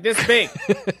 dude. It was like this big.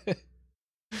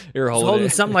 You're holding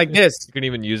something like this. You couldn't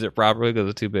even use it properly because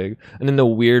it's too big. And then the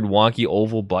weird wonky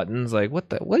oval buttons. Like,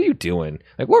 what are you doing?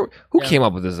 Like, who came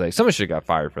up with this? Like, someone should have got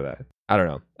fired for that. I don't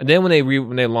know. And then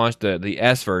when they launched the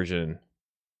S version,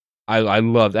 I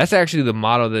love. That's actually the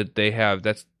model that they have.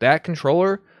 That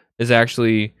controller is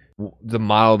actually the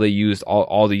model they used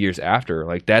all the years after.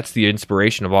 Like, that's the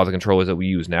inspiration of all the controllers that we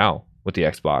use now with the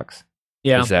Xbox.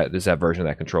 Yeah, is that version of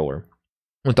that controller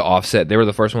with the offset. They were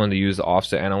the first one to use the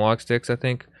offset analog sticks, I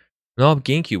think. No,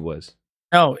 GameCube was.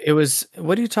 No, it was.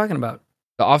 What are you talking about?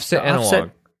 The offset analog.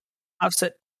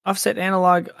 Offset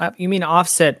analog. You mean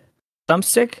offset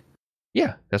thumbstick?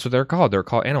 Yeah, that's what they're called. They're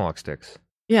called analog sticks.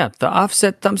 Yeah, the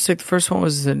offset thumbstick. The first one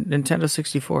was the Nintendo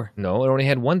 64. No, it only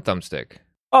had one thumbstick.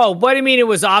 Oh, what do you mean it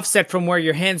was offset from where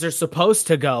your hands are supposed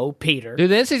to go, Peter? Dude,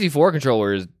 the N64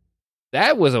 controller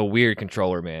that was a weird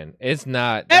controller, man. It's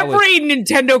not. Every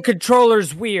Nintendo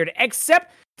controller's weird,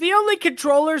 except the only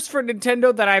controllers for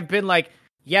Nintendo that I've been like,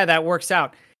 yeah, that works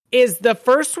out, is the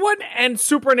first one and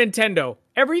Super Nintendo.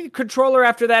 Every controller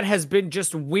after that has been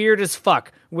just weird as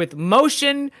fuck, with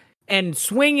motion and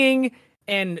swinging,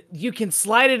 and you can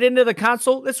slide it into the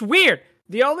console. That's weird.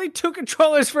 The only two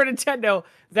controllers for Nintendo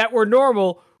that were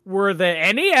normal were the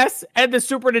NES and the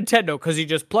Super Nintendo, because you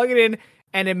just plug it in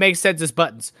and it makes sense as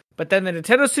buttons. But then the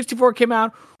Nintendo 64 came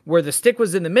out where the stick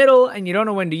was in the middle and you don't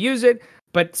know when to use it,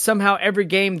 but somehow every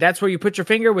game, that's where you put your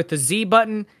finger with the Z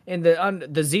button and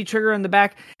the Z trigger in the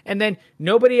back. And then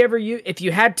nobody ever if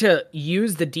you had to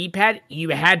use the D-pad, you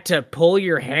had to pull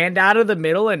your hand out of the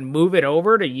middle and move it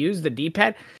over to use the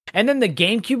D-pad. And then the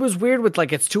GameCube was weird with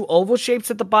like its two oval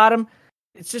shapes at the bottom.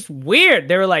 It's just weird.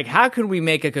 They were like, how can we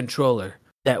make a controller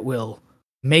that will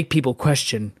make people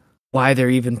question why they're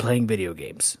even playing video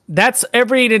games? That's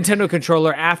every Nintendo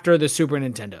controller after the Super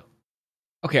Nintendo.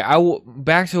 Okay,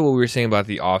 back to what we were saying about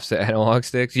the offset analog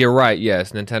sticks. You're right.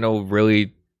 Yes, Nintendo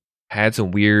really had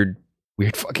some weird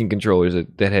fucking controllers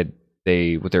that had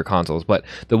with their consoles. But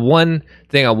the one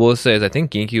thing I will say is I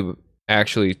think GameCube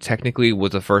actually technically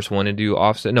was the first one to do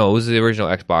offset. No, it was the original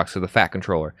Xbox, so the fat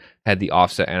controller had the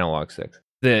offset analog sticks.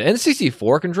 The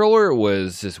N64 controller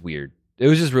was just weird. It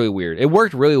was just really weird. It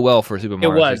worked really well for Super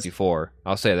Mario 64.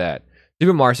 I'll say that.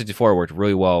 Super Mario 64 worked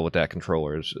really well with that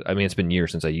controller. I mean, it's been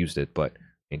years since I used it, but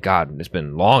God, it's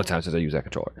been a long time since I used that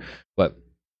controller. But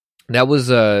that was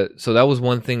so that was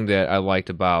one thing that I liked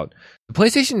about the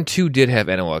PlayStation 2. Did have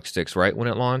analog sticks, right, when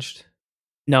it launched?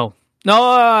 No,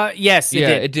 yes, it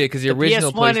did. It did, because the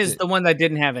original PS1 is the one that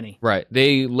didn't have any. Right.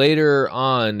 They later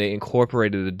on they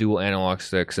incorporated the dual analog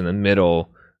sticks in the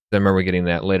middle. I remember getting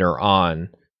that later on.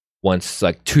 Once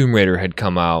like Tomb Raider had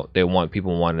come out,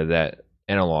 people wanted that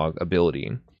analog ability.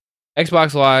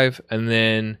 Xbox Live, and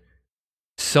then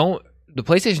the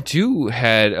PlayStation 2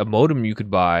 had a modem you could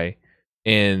buy,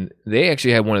 and they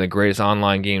actually had one of the greatest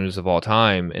online games of all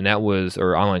time, and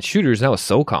or online shooters, and that was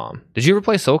SOCOM. Did you ever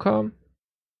play SOCOM?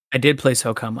 I did play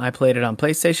SOCOM. I played it on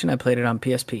PlayStation. I played it on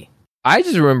PSP. I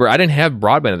just remember I didn't have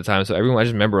broadband at the time, so I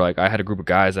just remember like I had a group of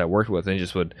guys that I worked with, and they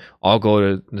just would all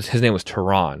go to, his name was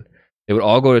Tehran. They would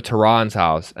all go to Tehran's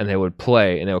house, and they would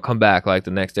play, and they would come back like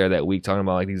the next day or that week talking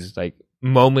about like these like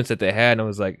moments that they had. And I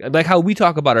was like how we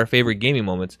talk about our favorite gaming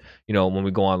moments, when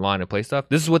we go online and play stuff.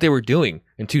 This is what they were doing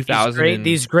in 2000.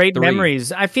 These great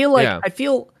memories. I feel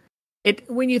it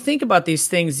when you think about these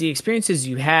things, the experiences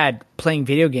you had playing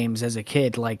video games as a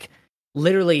kid, like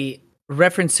literally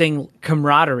referencing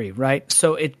camaraderie, right?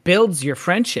 So it builds your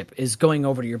friendship, is going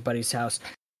over to your buddy's house.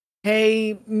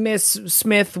 Hey, Miss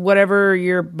Smith, whatever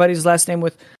your buddy's last name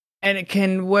with, and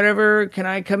can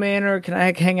I come in or can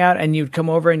I hang out? And you'd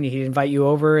come over and he'd invite you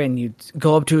over, and you'd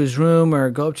go up to his room or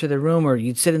go up to their room, or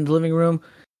you'd sit in the living room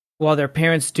while their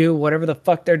parents do whatever the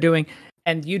fuck they're doing,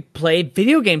 and you'd play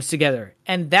video games together.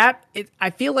 And I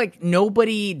feel like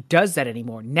nobody does that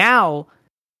anymore. Now,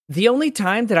 the only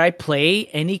time that I play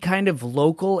any kind of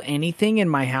local anything in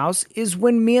my house is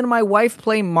when me and my wife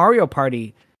play Mario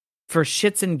Party for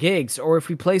shits and gigs, or if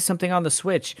we play something on the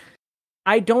Switch.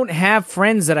 I don't have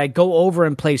friends that I go over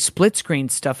and play split screen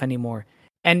stuff anymore.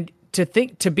 And to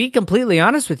be completely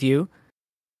honest with you,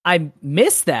 I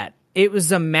miss that. It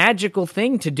was a magical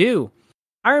thing to do.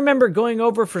 I remember going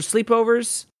over for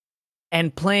sleepovers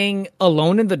and playing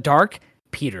Alone in the Dark.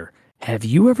 Peter, have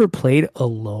you ever played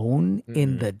Alone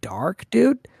in the Dark,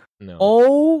 dude? No.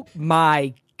 Oh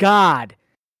my God.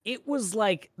 It was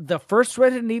like the first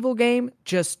Resident Evil game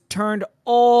just turned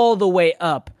all the way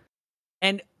up.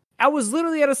 And I was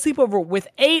literally at a sleepover with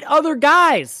 8 other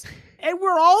guys. And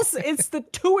it's the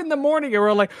 2 a.m. and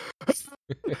we're like,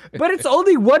 but it's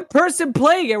only one person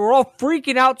playing and we're all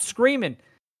freaking out, screaming.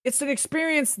 It's an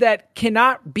experience that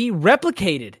cannot be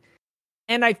replicated.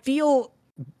 And I feel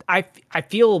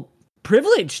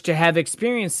privileged to have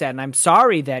experienced that. And I'm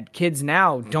sorry that kids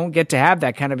now don't get to have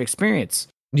that kind of experience.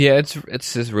 Yeah,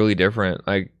 it's just really different.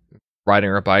 Like riding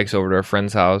our bikes over to our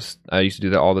friend's house. I used to do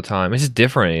that all the time. It's just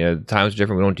different. The times are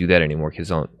different. We don't do that anymore. Kids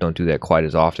don't do that quite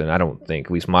as often. I don't think.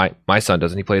 At least my son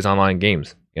doesn't. He plays online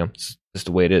games. It's just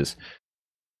the way it is.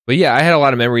 But yeah, I had a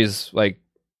lot of memories like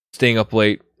staying up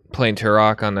late playing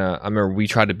Turok I remember we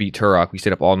tried to beat Turok. We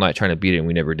stayed up all night trying to beat it, and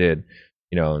we never did.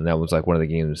 And that was like one of the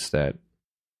games that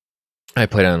I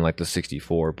played on like the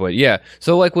 64. But yeah,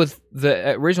 so like with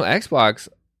the original Xbox,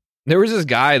 there was this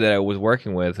guy that I was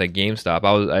working with at GameStop.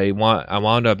 I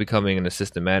wound up becoming an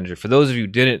assistant manager. For those of you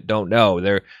who don't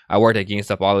know, I worked at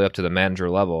GameStop all the way up to the manager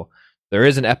level. There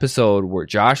is an episode where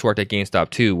Josh worked at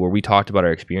GameStop too, where we talked about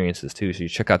our experiences too. So you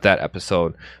check out that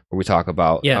episode where we talk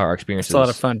about our experiences. It's a lot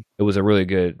of fun. It was a really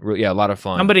good, a lot of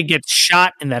fun. Somebody gets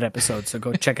shot in that episode, so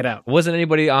go check it out. Wasn't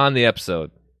anybody on the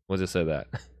episode? Was it said that?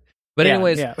 But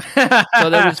anyways, so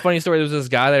there was a funny story. There was this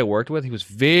guy that I worked with. He was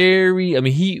we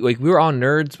were all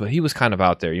nerds, but he was kind of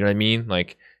out there. You know what I mean?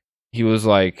 Like, he was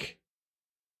weird.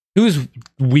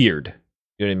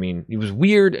 You know what I mean? He was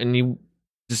weird, and he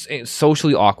just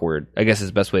socially awkward, I guess is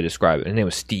the best way to describe it. His name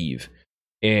was Steve.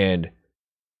 And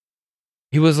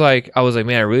he was like, I was like,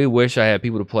 man, I really wish I had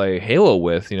people to play Halo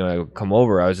with. I would come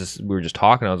over. We were just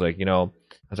talking. I was like,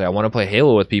 I want to play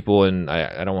Halo with people, and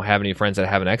I don't have any friends that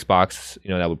have an Xbox,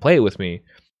 that would play it with me.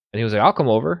 And he was like, I'll come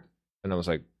over. And I was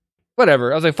like,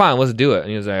 whatever. I was like, fine, let's do it.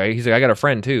 And he's like, I got a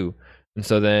friend too. And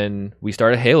so then we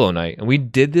started Halo night, and we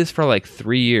did this for like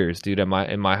 3 years, dude, in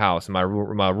my house, in my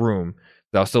room.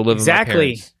 I was still living with my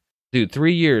parents. Dude,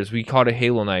 3 years. We called it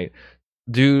Halo night.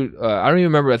 Dude, I don't even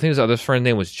remember. I think his other friend's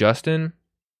name was Justin.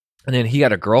 And then he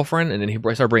got a girlfriend, and then he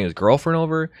started bringing his girlfriend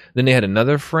over. Then they had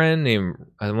another friend named,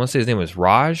 I want to say his name was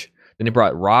Raj. Then they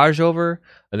brought Raj over,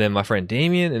 and then my friend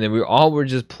Damien, and then we all were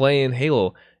just playing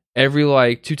Halo every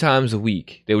like 2 times a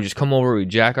week. They would just come over, we'd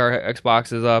jack our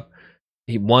Xboxes up.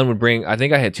 One would bring, I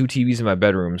think I had 2 TVs in my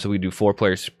bedroom, so we'd do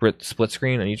 4-player split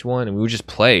screen on each one, and we would just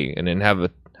play and then have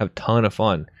a ton of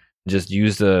fun. Just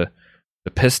use the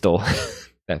pistol,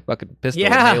 that fucking pistol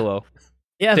in Halo.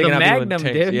 Yeah, the Magnum,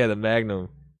 dude. Yeah, the Magnum.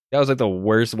 That was like the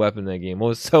worst weapon in that game. It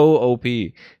was so OP.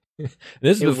 This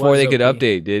is before they could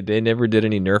update. They never did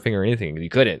any nerfing or anything. You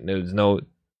couldn't. There was no,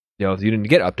 you didn't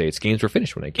get updates. Games were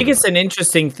finished when they came out. I think it's an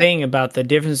interesting thing about the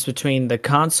difference between the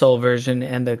console version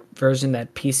and the version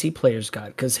that PC players got.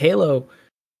 Because Halo,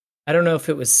 I don't know if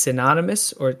it was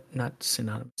synonymous or not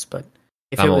synonymous, but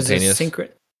if it was a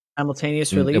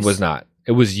simultaneous release. It was not.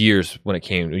 It was years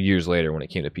later when it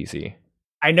came to PC.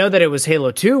 I know that it was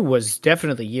Halo 2 was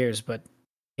definitely years, but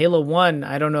Halo 1,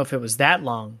 I don't know if it was that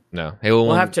long. No, Halo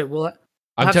 1.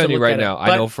 I'm telling you right now,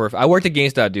 I know I worked at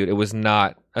GameStop, dude. It was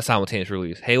not a simultaneous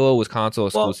release. Halo was console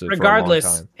exclusive regardless, for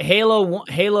a long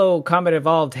time. Halo Combat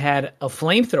Evolved had a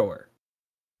flamethrower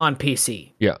on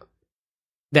PC. Yeah.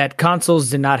 That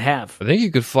consoles did not have. I think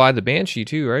you could fly the Banshee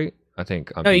too, right? I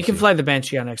think. No, PC. You can fly the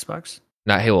Banshee on Xbox.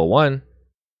 Not Halo 1.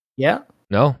 Yeah?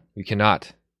 No, you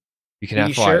cannot. You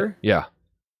cannot fly. Sure? Yeah.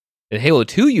 In Halo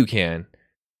 2, you can.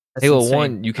 That's Halo insane.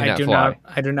 1, you cannot fly.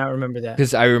 I do not remember that.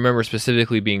 Because I remember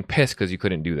specifically being pissed because you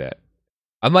couldn't do that.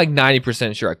 I'm like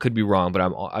 90% sure. I could be wrong, but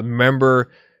I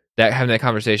remember having that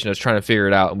conversation. I was trying to figure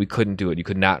it out, and we couldn't do it. You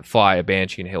could not fly a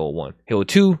Banshee in Halo 1. Halo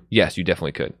 2, yes, you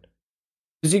definitely could.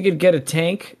 Because you could get a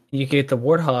tank, you could get the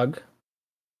Warthog.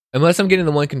 Unless I'm getting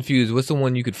the one confused, what's the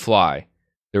one you could fly?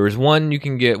 There was one you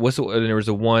can get. There was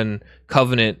a one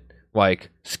Covenant like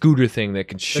scooter thing that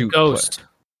could shoot. The Ghost.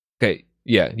 Okay,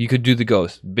 yeah, you could do the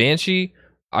Ghost. Banshee,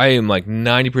 I am like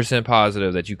 90%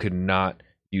 positive that you could not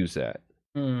use that.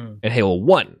 In Halo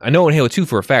 1. I know in Halo 2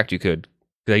 for a fact you could.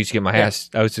 Because I used to get my ass,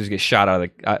 I used to get shot out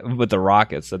of with the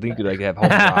rockets. I think you like have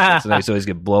home rockets, and I used to always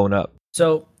get blown up.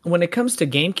 So when it comes to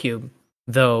GameCube,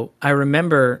 though, I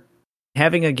remember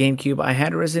having a GameCube. I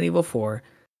had Resident Evil 4.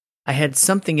 I had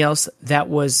something else that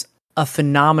was a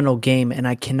phenomenal game, and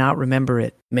I cannot remember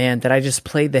it, man, that I just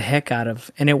played the heck out of.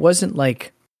 And it wasn't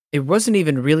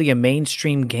even really a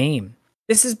mainstream game.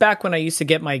 This is back when I used to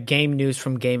get my game news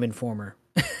from Game Informer.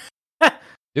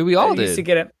 Dude, we all did. I used to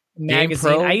get a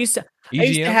magazine. I used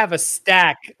to have a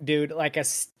stack, dude, like a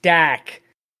stack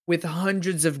with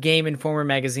hundreds of Game Informer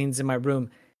magazines in my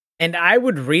room. And I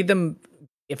would read them.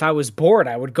 If I was bored,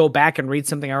 I would go back and read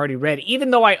something I already read, even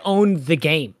though I owned the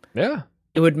game. Yeah.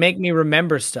 It would make me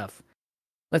remember stuff.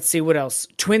 Let's see what else.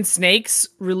 Twin Snakes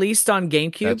released on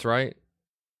GameCube. That's right.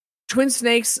 Twin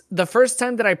Snakes, the first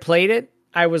time that I played it,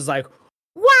 I was like,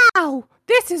 wow,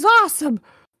 this is awesome.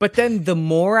 But then the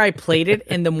more I played it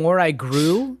and the more I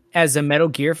grew as a Metal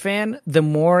Gear fan, the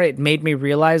more it made me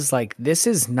realize, like, this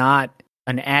is not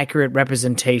an accurate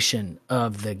representation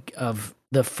of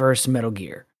the first Metal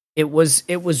Gear. It was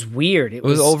weird. It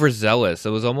was overzealous. It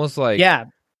was almost like, yeah.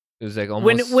 It was like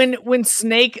almost when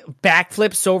Snake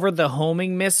backflips over the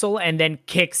homing missile and then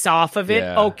kicks off of it.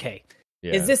 Yeah. Okay,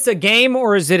 is this a game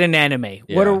or is it an anime?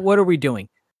 Yeah. What are we doing?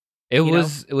 It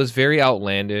was very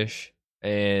outlandish,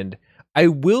 and I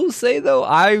will say though,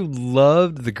 I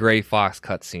loved the Gray Fox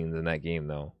cutscenes in that game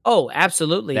though. Oh,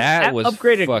 absolutely! That was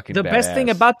upgraded. Fucking the badass. Best thing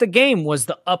about the game was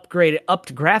the upped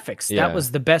graphics. Yeah. That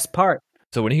was the best part.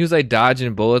 So when he was like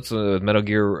dodging bullets with Metal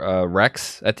Gear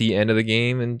Rex at the end of the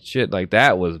game and shit, like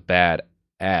that was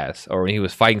badass. Or when he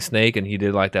was fighting Snake and he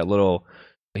did like that little,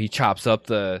 he chops up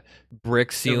the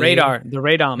brick ceiling. The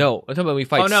radar. No, I'm talking about when he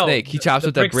fights Snake. He chops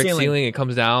up that brick ceiling and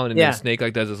comes down, and then Snake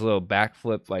like does this little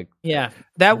backflip. Like, yeah,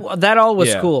 that all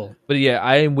was cool. But yeah,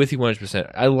 I am with you 100%.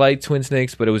 I like Twin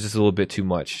Snakes, but it was just a little bit too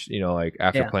much, like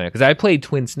after playing it. Because I played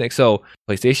Twin Snakes. So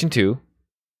PlayStation 2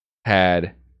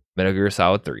 had Metal Gear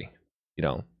Solid 3.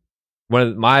 One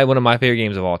of my favorite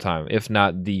games of all time, if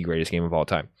not the greatest game of all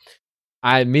time.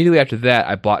 I immediately after that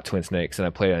I bought Twin Snakes and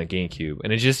I played it on a GameCube,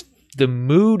 and it just the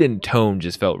mood and tone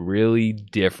just felt really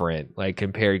different. Like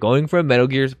compared going from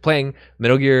playing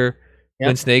Metal Gear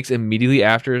Twin Snakes immediately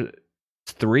after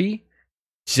 3,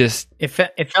 just it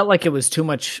felt like it was too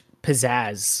much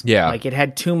pizzazz. Yeah, like it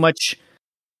had too much.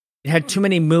 It had too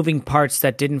many moving parts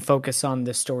that didn't focus on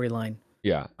the storyline.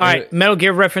 Yeah. All right, Metal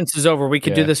Gear reference is over. We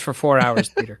could do this for 4 hours,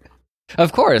 Peter.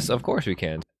 Of course we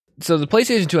can. So the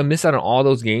PlayStation 2, I missed out on all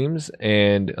those games,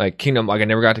 and like Kingdom, like I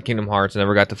never got to Kingdom Hearts, I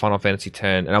never got to Final Fantasy X,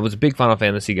 and I was a big Final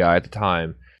Fantasy guy at the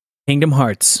time. Kingdom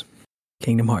Hearts.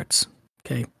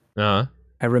 Okay. I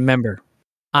remember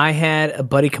I had a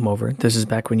buddy come over. This is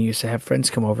back when you used to have friends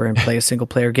come over and play a single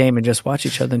player game and just watch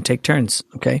each other and take turns.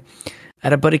 Okay. I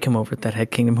had a buddy come over that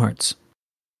had Kingdom Hearts.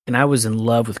 And I was in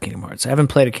love with Kingdom Hearts. I haven't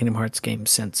played a Kingdom Hearts game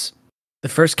since. The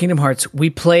first Kingdom Hearts, we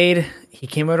played. He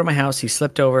came over to my house. He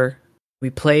slept over. We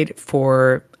played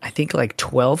for, I think, like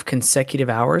 12 consecutive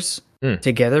hours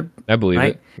together. I believe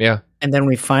it. Yeah. And then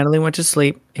we finally went to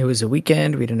sleep. It was a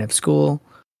weekend. We didn't have school.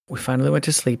 We finally went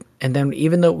to sleep. And then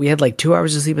even though we had like 2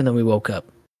 hours of sleep and then we woke up.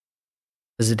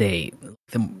 It was a day.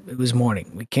 It was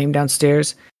morning. We came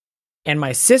downstairs and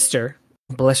my sister,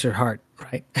 bless her heart,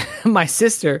 right? My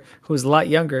sister, who was a lot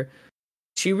younger,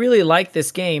 she really liked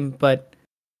this game, but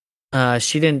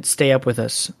she didn't stay up with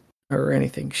us or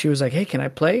anything. She was like, hey, can I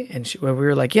play? And we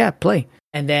were like, yeah, play.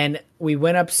 And then we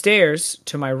went upstairs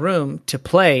to my room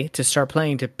to start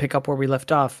playing, to pick up where we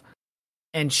left off.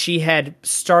 And she had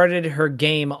started her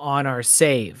game on our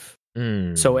save.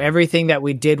 So everything that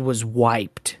we did was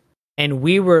wiped. And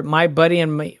my buddy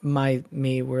and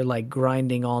me were like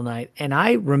grinding all night. And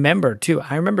I remember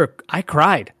I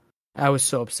cried. I was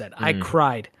so upset. I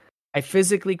cried. I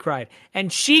physically cried.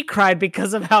 And she cried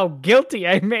because of how guilty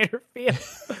I made her feel.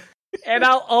 And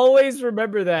I'll always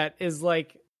remember that, is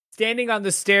like standing on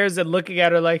the stairs and looking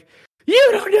at her like, you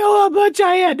don't know how much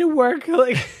I had to work.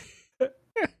 Like,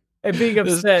 and being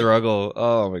upset. The struggle.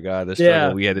 Oh my God. The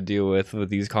struggle we had to deal with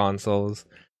these consoles.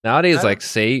 Nowadays,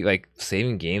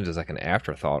 saving games is like an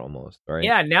afterthought almost, right?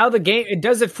 Yeah, now the game, it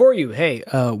does it for you. Hey,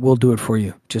 we'll do it for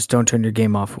you. Just don't turn your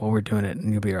game off while we're doing it,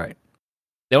 and you'll be all right.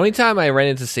 The only time I ran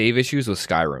into save issues was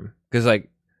Skyrim, because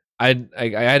like I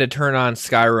had to turn on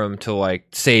Skyrim to like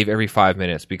save every 5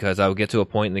 minutes, because I would get to a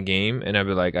point in the game and I'd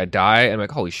be like, I die, and I'm like,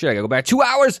 holy shit, I gotta go back 2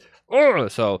 hours. Ugh!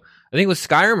 So I think it was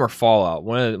Skyrim or Fallout,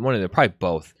 one of them, probably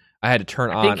both. I had to turn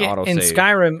on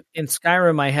autosave. In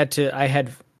Skyrim, I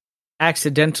had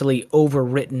accidentally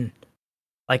overwritten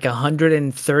like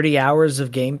 130 hours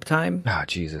of game time. Oh,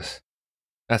 Jesus.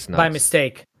 That's nuts. By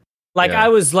mistake. I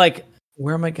was like,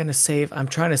 where am I going to save? I'm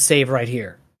trying to save right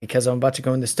here because I'm about to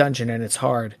go in this dungeon and it's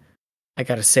hard. I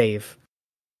got to save.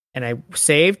 And I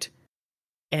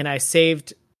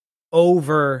saved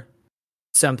over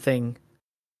something,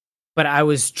 but I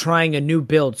was trying a new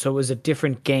build, so it was a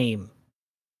different game.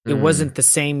 It wasn't the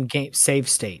same game save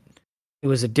state. It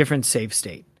was a different save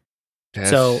state.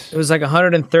 So it was like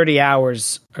 130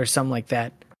 hours or something like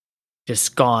that,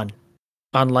 just gone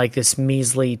on like this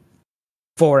measly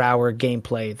 4-hour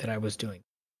gameplay that I was doing.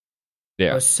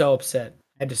 Yeah, I was so upset.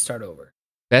 I had to start over.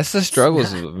 That's the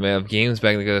struggles of games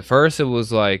back then. At first, it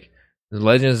was like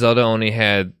Legend of Zelda only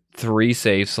had 3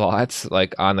 save slots,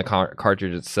 like on the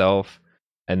cartridge itself,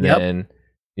 and then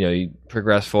you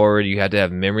progress forward. You had to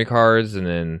have memory cards, and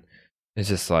then it's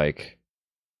just like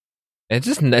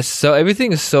so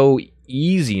everything is so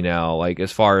easy now, like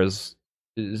as far as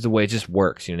the way it just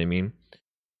works, you know what I mean?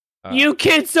 You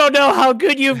kids don't know how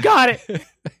good you've got it.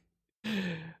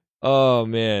 Oh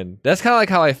man, that's kind of like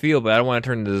how I feel, but I don't want to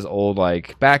turn into this old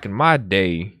like back in my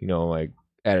day, like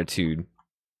attitude,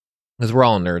 because we're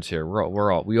all nerds here.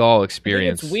 We all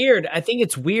experience. I think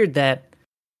it's weird that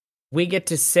we get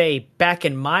to say back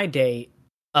in my day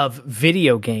of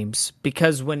video games,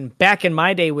 because when back in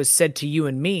my day was said to you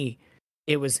and me,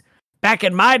 it was back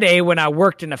in my day when I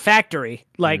worked in a factory,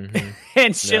 like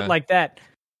and shit like that.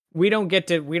 We don't get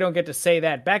to say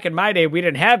that. Back in my day, we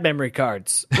didn't have memory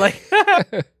cards. Like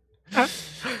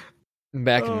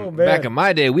back in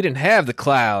my day, we didn't have the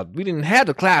cloud. We didn't have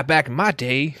the cloud back in my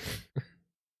day.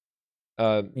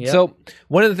 So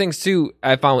one of the things too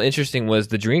I found interesting was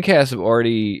the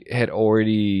Dreamcast had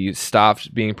already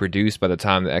stopped being produced by the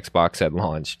time the Xbox had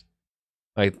launched.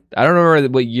 Like, I don't remember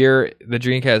what year the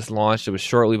Dreamcast launched. It was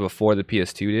shortly before the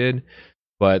PS2 did,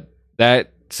 but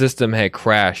that system had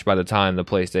crashed by the time the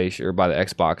PlayStation or by the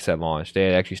Xbox had launched. They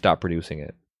had actually stopped producing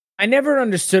it. I never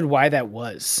understood why that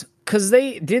was. Because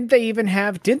didn't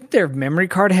their memory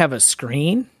card have a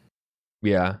screen?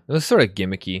 Yeah, it was sort of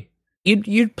gimmicky.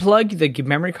 You'd plug the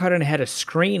memory card and it had a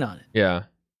screen on it. Yeah,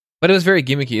 but it was very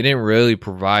gimmicky. It didn't really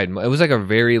provide. It was like a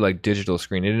very like digital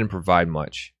screen. It didn't provide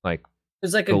much. Like, it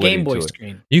was like a Game Boy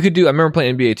screen. You could do. I remember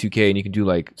playing NBA 2K, and you could do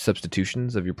like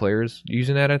substitutions of your players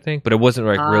using that. I think, but it wasn't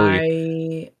like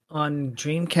really. On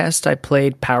Dreamcast, I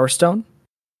played Power Stone,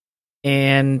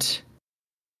 and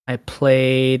I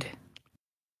played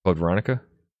Code Veronica.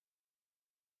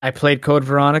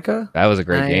 That was a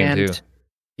great game too.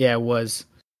 Yeah, it was.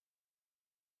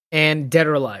 And Dead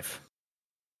or Alive.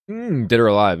 Dead or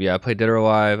Alive. Yeah, I played Dead or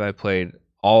Alive. I played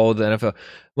all the NFL.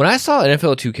 When I saw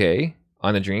NFL 2K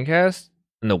on the Dreamcast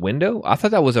in the window, I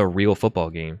thought that was a real football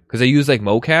game because they used like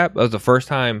mocap. That was the first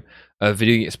time a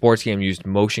video sports game used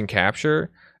motion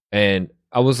capture, and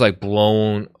I was like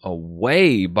blown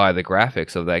away by the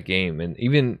graphics of that game. And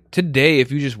even today, if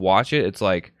you just watch it, it's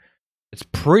like it's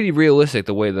pretty realistic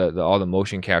the way that all the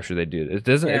motion capture they do. It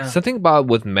doesn't. It's something about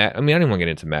with Madden. I mean, I didn't want to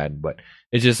get into Madden, but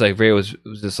it's just like Ray was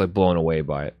just like blown away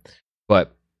by it.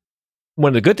 But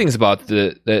one of the good things about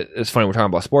it's funny we're talking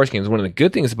about sports games. One of the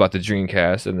good things about the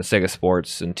Dreamcast and the Sega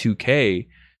Sports and 2K,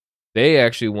 they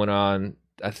actually went on.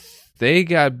 They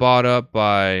got bought up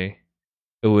by.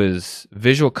 It was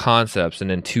Visual Concepts, and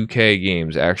then 2K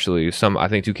Games. Actually, I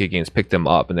think 2K Games picked them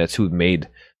up, and that's who made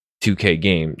 2K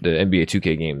game, the NBA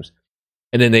 2K games.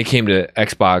 And then they came to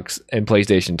Xbox and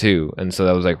PlayStation 2, and so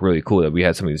that was like really cool that we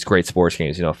had some of these great sports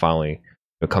games, finally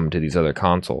coming to these other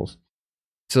consoles.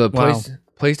 So the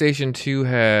PlayStation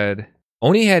 2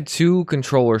 only had 2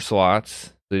 controller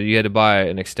slots, so you had to buy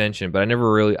an extension. But I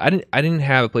didn't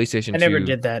have a PlayStation 2. I never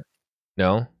did that.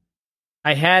 No.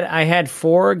 I had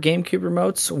 4 GameCube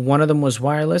remotes. One of them was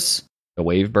wireless. The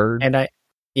Wavebird? And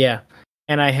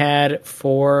I had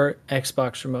 4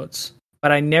 Xbox remotes.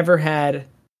 But I never had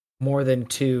more than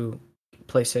 2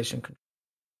 PlayStation controllers.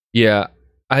 Yeah.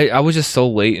 I was just so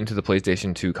late into the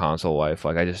PlayStation 2 console life.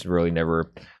 Like I just really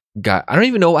never I don't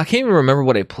even know. I can't even remember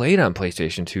what I played on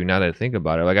PlayStation 2 now that I think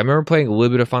about it. Like I remember playing a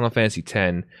little bit of Final Fantasy X.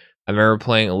 I remember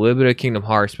playing a little bit of Kingdom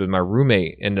Hearts, but my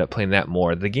roommate ended up playing that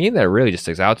more. The game that really just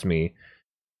sticks out to me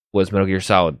was Metal Gear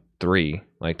Solid 3.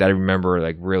 Like that I remember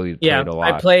like really played a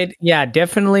lot. I played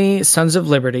definitely Sons of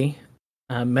Liberty,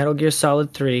 Metal Gear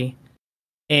Solid 3,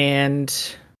 and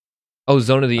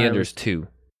Zone of the Enders 2.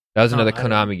 That was another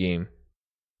Konami game.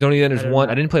 Zone of the Enders 1.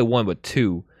 I didn't play 1 but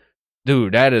 2.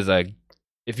 Dude, that is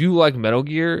if you like Metal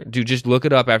Gear, dude, just look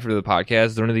it up after the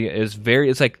podcast. Zone of the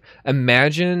it's like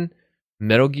imagine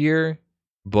Metal Gear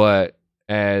but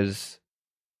as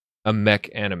a mech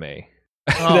anime.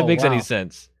 If that makes any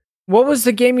sense. What was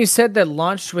the game you said that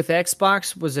launched with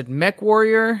Xbox? Was it Mech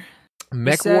Warrior?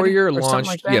 Mech Warrior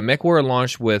launched. Like Mech Warrior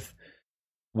launched with.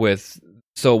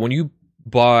 So when you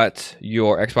bought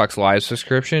your Xbox Live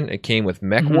subscription, it came with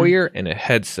Mech Warrior and a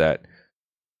headset.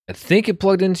 I think it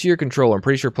plugged into your controller. I'm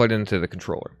pretty sure it plugged into the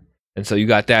controller, and so you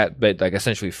got that, but like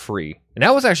essentially free. And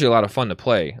that was actually a lot of fun to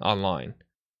play online.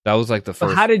 That was like the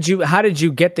first. How did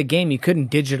you get the game? You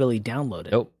couldn't digitally download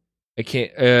it. Nope. It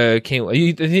can't. I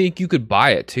think you could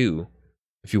buy it too,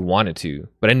 if you wanted to.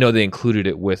 But I know they included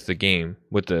it with the game,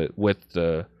 with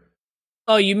the.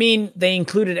 Oh, you mean they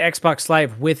included Xbox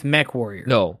Live with Mech Warrior?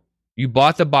 No, you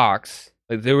bought the box.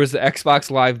 Like there was the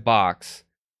Xbox Live box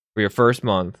for your first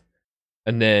month,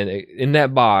 and then in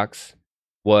that box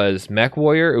was Mech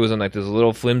Warrior. It was in like this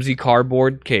little flimsy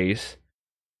cardboard case,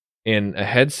 and a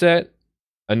headset,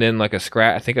 and then like a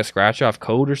scratch off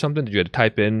code or something that you had to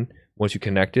type in once you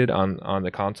connected on the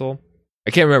console.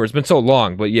 I can't remember. It's been so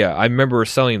long, but yeah, I remember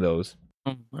selling those.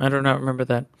 I do not remember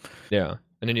that. Yeah,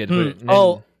 and then you had to put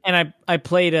it. And I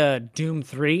played Doom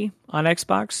 3 on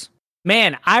Xbox.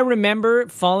 Man, I remember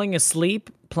falling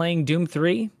asleep playing Doom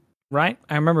 3, right?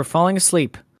 I remember falling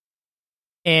asleep.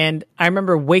 And I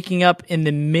remember waking up in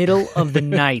the middle of the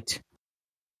night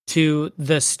to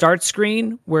the start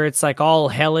screen where it's like all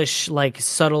hellish, like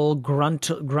subtle grunt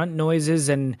noises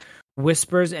and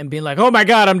whispers, and being like, "Oh my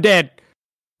god, I'm dead!"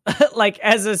 Like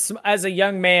as a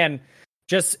young man,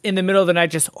 just in the middle of the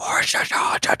night, just and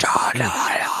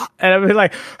I'd be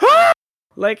like, ah!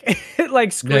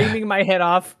 like screaming my head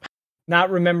off, not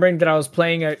remembering that I was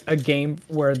playing a game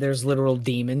where there's literal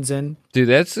demons in. Dude,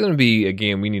 that's gonna be a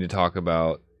game we need to talk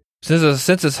about. Since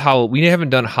it's Halloween, we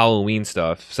haven't done Halloween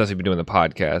stuff since we've been doing the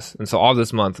podcast, and so all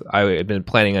this month I've been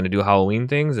planning on to do Halloween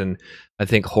things, and I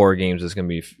think horror games is gonna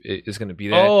be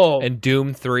that. Oh, and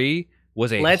Doom 3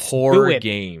 was a horror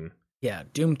game. Yeah,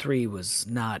 Doom 3 was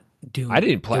not Doom. I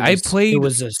didn't play. It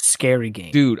was a scary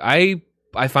game, dude. I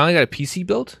finally got a PC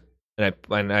built, and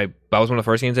that was one of the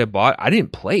first games I bought. I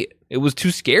didn't play it. It was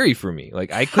too scary for me.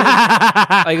 Like I couldn't.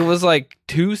 Like it was like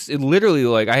literally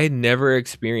like I had never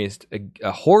experienced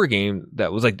a horror game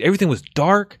that was like everything was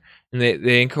dark, and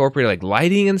they incorporated like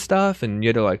lighting and stuff, and you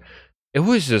had to like it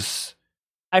was just.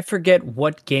 I forget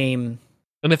what game.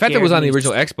 And the fact that it was on the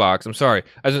original Xbox, I'm sorry.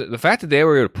 The fact that they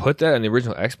were able to put that on the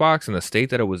original Xbox in the state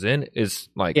that it was in is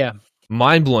like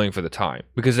mind blowing for the time,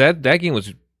 because that game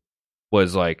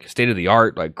was like state of the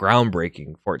art, like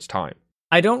groundbreaking for its time.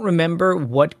 I don't remember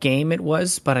what game it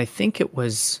was, but I think it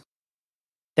was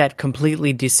that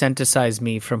completely desensitized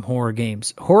me from horror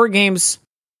games. Horror games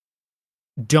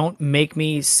don't make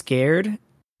me scared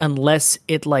unless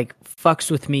it like fucks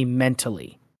with me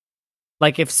mentally.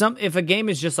 Like if a game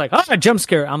is just like a jump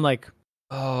scare, I'm like,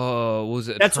 oh, was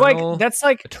it? That's why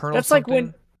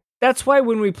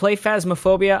when we play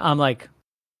Phasmophobia, I'm like,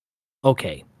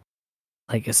 okay,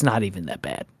 Like, it's not even that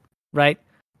bad, right?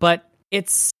 But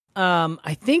it's,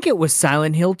 I think it was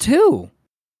Silent Hill 2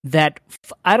 that,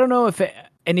 I don't know if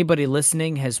anybody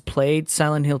listening has played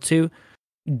Silent Hill 2.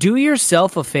 Do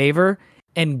yourself a favor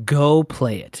and go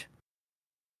play it.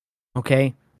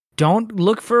 Okay? Don't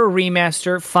look for a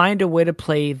remaster. Find a way to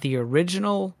play the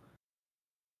original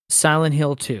Silent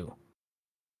Hill 2.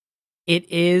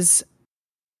 It is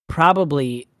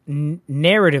probably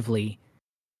narratively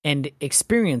and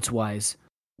experience-wise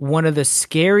one of the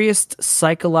scariest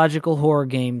psychological horror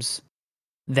games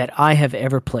that I have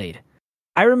ever played.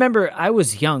 I remember I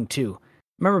was young too.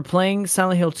 I remember playing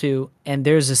Silent Hill 2, and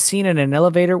there's a scene in an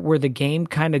elevator where the game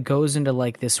kind of goes into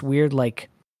like this weird, like,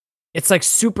 it's like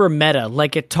super meta.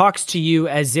 Like, it talks to you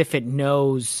as if it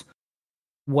knows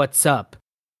what's up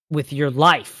with your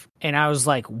life. And I was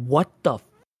like, what the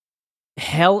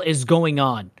hell is going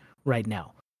on right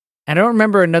now? I don't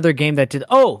remember another game that did.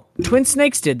 Oh, Twin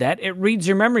Snakes did that. It reads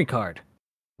your memory card.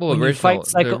 Well,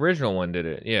 the original one did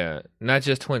it. Yeah, not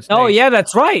just Twin Snakes. Oh, yeah,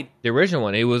 that's right. The original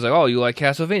one, it was like, oh, you like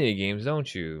Castlevania games,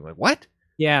 don't you? Like, what?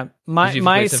 Yeah, my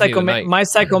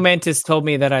Psychomantis told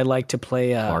me that I like to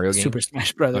play Mario Super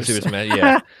Smash Brothers. Oh, Super Smash,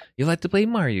 yeah. You like to play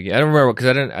Mario games. I don't remember because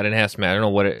I didn't have Smash. I don't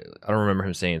know I don't remember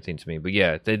him saying anything to me. But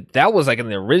yeah, that was like in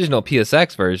the original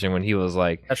PSX version when he was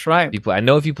like, that's right. I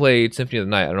know if you played Symphony of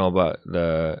the Night, I don't know about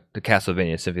the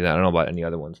Castlevania Symphony of the Night. I don't know about any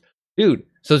other ones, dude.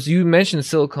 So you mentioned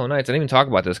Silicon Knights. I didn't even talk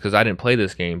about this because I didn't play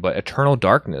this game, but Eternal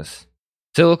Darkness.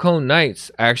 Silicon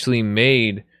Knights actually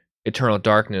made Eternal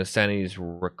Darkness, Sanity's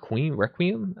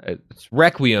Requiem? It's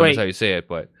Requiem is how you say it,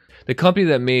 but the company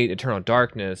that made Eternal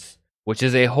Darkness, which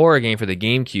is a horror game for the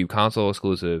GameCube, console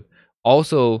exclusive,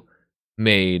 also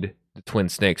made the Twin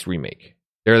Snakes remake.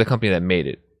 They're the company that made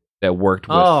it, that worked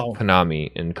with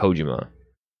Konami and Kojima.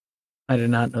 I did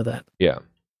not know that. Yeah.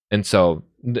 And so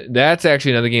that's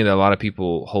actually another game that a lot of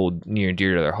people hold near and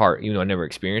dear to their heart, even though I never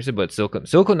experienced it, but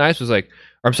Silicon Knights was like,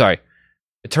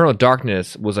 Eternal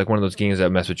Darkness was like one of those games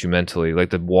that mess with you mentally. Like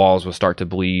the walls would start to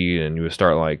bleed, and you would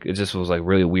start like it just was like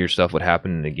really weird stuff would happen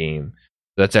in the game.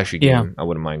 So that's actually a game I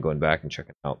wouldn't mind going back and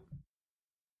checking out.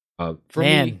 For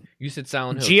me, you said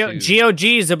Silent Hill. GOG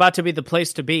is about to be the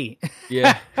place to be.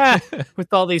 Yeah,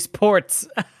 with all these ports.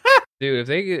 Dude,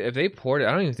 if they port it,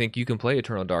 I don't even think you can play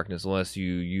Eternal Darkness unless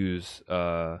you use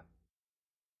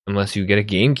unless you get a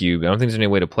GameCube. I don't think there's any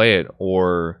way to play it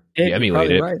or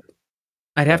emulate it. Right.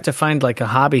 I'd have to find like a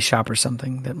hobby shop or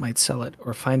something that might sell it,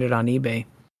 or find it on eBay.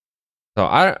 So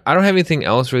I don't have anything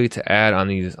else really to add on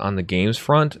the games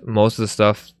front. Most of the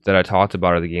stuff that I talked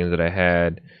about are the games that I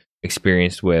had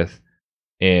experienced with,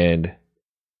 and I'm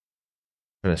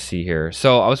gonna see here.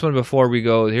 So I was wondering before we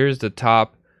go. Here's the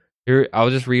top. Here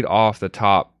I'll just read off the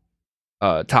top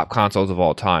consoles of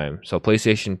all time. So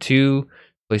PlayStation 2,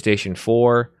 PlayStation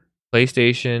 4,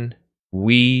 PlayStation,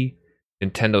 Wii,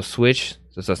 Nintendo Switch.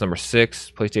 So that's number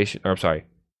 6. Number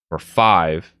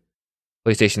 5.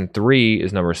 PlayStation 3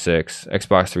 is number 6.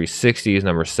 Xbox 360 is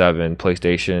number 7. Not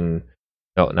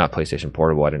PlayStation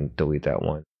Portable. I didn't delete that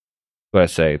one. What I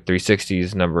say? 360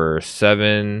 is number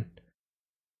 7.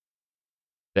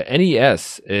 The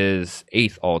NES is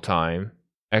 8th all time.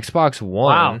 Xbox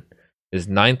One is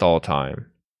 9th all time.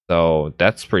 So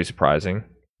that's pretty surprising.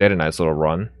 They had a nice little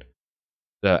run.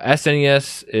 The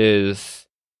SNES is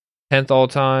 10th all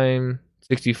time.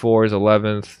 64 is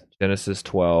 11th. Genesis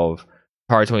 12.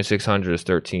 Atari 2600 is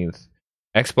 13th.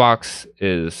 Xbox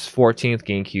is 14th.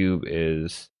 GameCube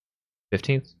is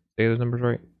 15th. Say those numbers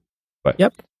right? But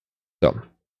yep. So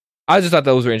I just thought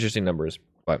those were interesting numbers.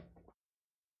 But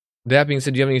that being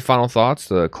said, do you have any final thoughts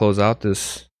to close out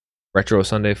this Retro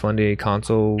Sunday Funday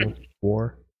console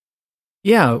war?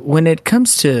 Yeah, when it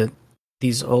comes to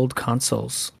these old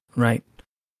consoles, right?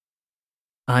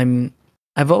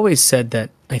 I've always said that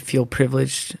I feel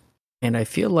privileged, and I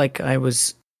feel like I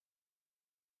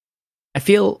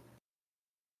feel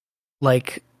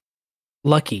like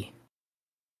lucky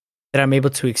that I'm able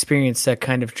to experience that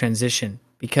kind of transition,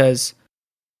 because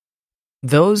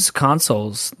those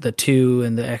consoles, the 2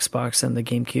 and the Xbox and the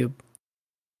GameCube,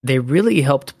 they really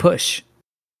helped push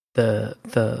the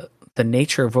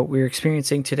nature of what we're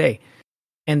experiencing today.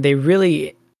 And they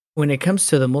really, when it comes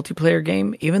to the multiplayer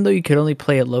game, even though you could only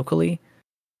play it locally,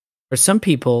 for some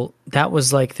people, that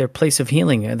was like their place of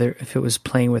healing. Either if it was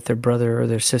playing with their brother or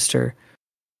their sister.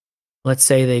 Let's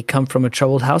say they come from a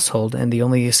troubled household and the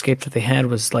only escape that they had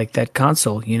was like that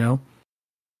console, you know?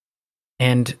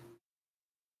 And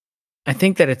I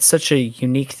think that it's such a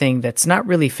unique thing that's not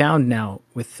really found now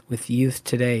with youth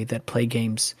today that play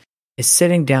games, is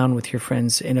sitting down with your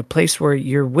friends in a place where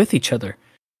you're with each other.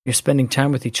 You're spending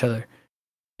time with each other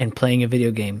and playing a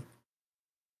video game.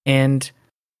 And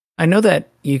I know that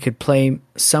you could play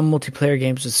some multiplayer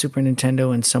games with Super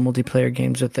Nintendo and some multiplayer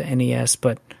games with the NES,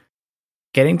 but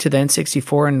getting to the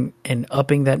N64 and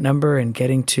upping that number and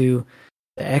getting to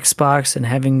the Xbox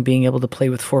and being able to play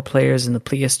with 4 players and the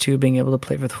PS2 being able to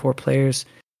play with 4 players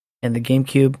and the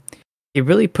GameCube, it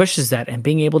really pushes that, and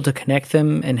being able to connect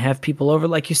them and have people over.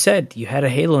 Like you said, you had a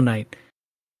Halo night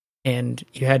and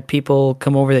you had people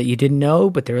come over that you didn't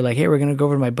know, but they were like, hey, we're going to go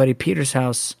over to my buddy Peter's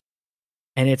house.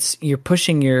 And you're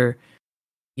pushing your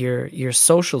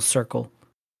social circle,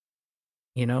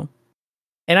 you know?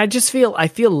 And I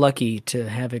feel lucky to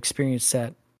have experienced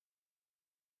that.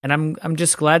 And I'm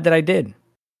just glad that I did.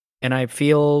 And I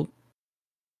feel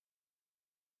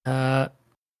I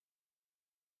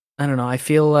don't know, I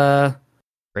feel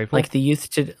grateful? Like the youth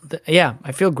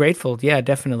I feel grateful. Yeah,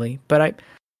 definitely. But I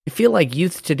feel like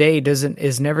youth today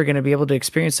is never going to be able to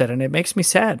experience that, and it makes me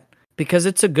sad because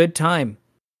it's a good time.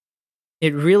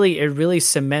 It really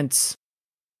cements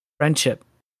friendship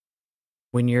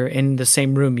when you're in the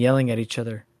same room yelling at each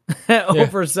other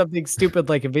over something stupid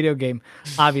like a video game,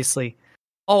 obviously.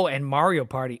 Oh, and Mario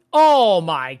Party. Oh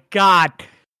my God.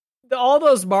 All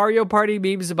those Mario Party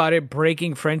memes about it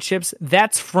breaking friendships,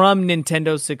 that's from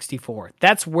Nintendo 64.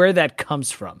 That's where that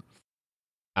comes from.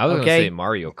 I was going to say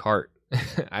Mario Kart.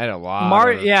 I had a lot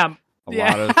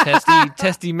of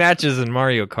testy matches in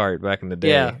Mario Kart back in the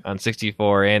day on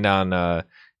 64 and on all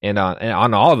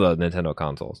the Nintendo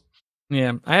consoles.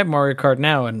 Yeah, I have Mario Kart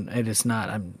now, and it is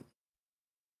not.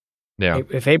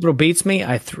 If April beats me,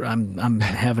 I'm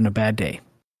having a bad day.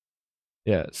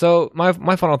 Yeah. So my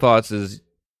final thoughts is,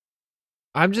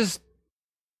 it's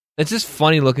just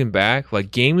funny looking back.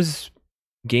 Like games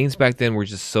back then were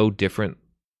just so different.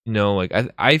 You know, like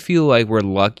I feel like we're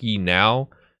lucky now.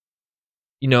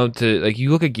 You know, to like you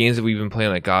look at games that we've been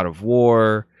playing, like God of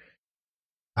War,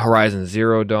 Horizon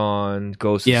Zero Dawn,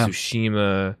 Ghost of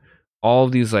Tsushima, all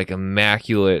of these like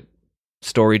immaculate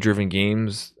story-driven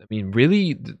games. I mean,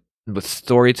 really, with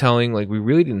storytelling, like we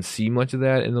really didn't see much of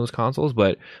that in those consoles.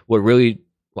 But what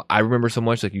I remember so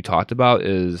much, like you talked about,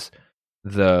 is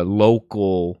the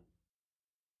local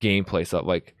gameplay stuff.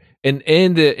 Like, and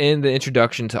the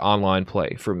introduction to online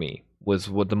play for me was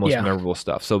what the most memorable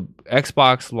stuff. So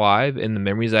Xbox Live and the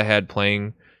memories I had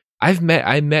playing,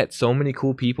 I met so many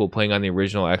cool people playing on the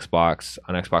original Xbox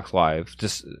on Xbox Live.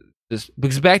 Just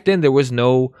because back then there was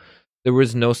no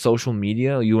social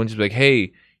media. You wouldn't just be like,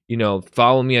 hey, you know,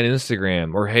 follow me on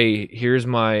Instagram, or hey, here's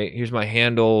my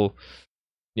handle,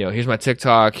 you know, here's my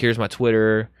TikTok, here's my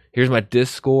Twitter, here's my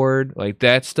Discord. Like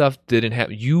that stuff didn't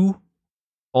happen. You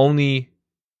only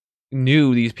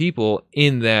knew these people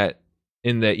in that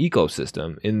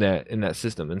ecosystem, in that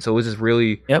system. And so it was just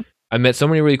really, I met so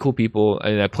many really cool people,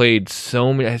 and I played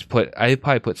so many. I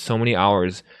probably put so many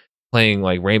hours playing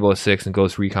like Rainbow Six and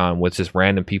Ghost Recon with just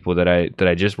random people that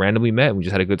I just randomly met. We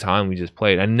just had a good time. We just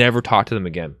played. I never talked to them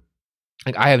again.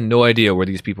 Like I have no idea where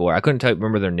these people are. I couldn't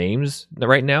remember their names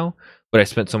right now, but I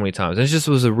spent so many times. And it just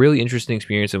was a really interesting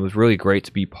experience. It was really great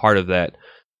to be part of that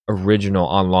original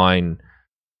online,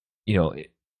 you know,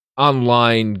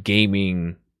 online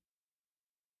gaming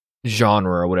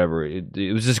genre or whatever.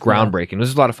 It was just groundbreaking. It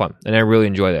was a lot of fun, and I really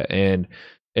enjoyed that. And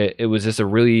it was just a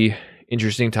really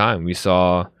interesting time. We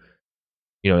saw,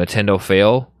 you know, Nintendo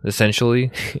fail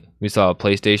essentially. We saw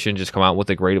PlayStation just come out with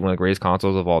one of the greatest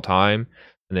consoles of all time,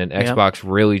 and then Xbox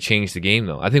really changed the game.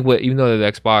 Though I think even though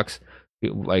the Xbox,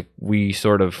 like we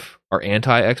sort of are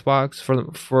anti-Xbox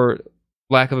for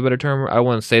lack of a better term, I don't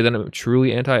want to say that I'm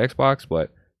truly anti-Xbox,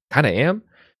 but kind of am.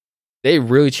 They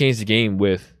really changed the game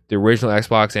with the original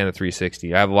Xbox and the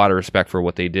 360. I have a lot of respect for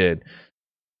what they did.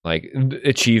 Like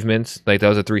achievements, like that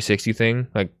was a 360 thing.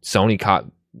 Like Sony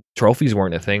trophies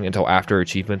weren't a thing until after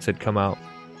achievements had come out.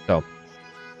 So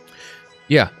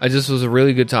yeah, I just was a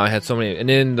really good time. I had so many, and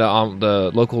then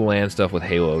the local LAN stuff with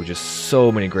Halo, just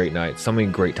so many great nights, so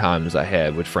many great times I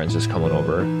had with friends just coming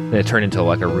over, and it turned into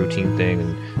like a routine thing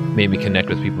and made me connect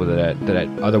with people that I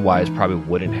otherwise probably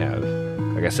wouldn't have.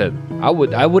 Like I said, I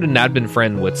would have not been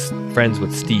friends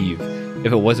with Steve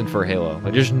if it wasn't for Halo.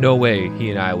 Like, there's no way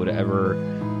he and I would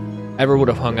ever would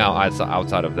have hung out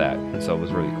outside of that, and so it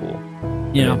was really cool.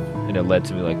 Yeah, and it led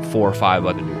to me like 4 or 5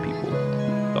 other new people.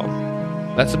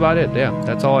 So that's about it. Yeah,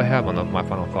 that's all I have on my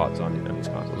final thoughts on these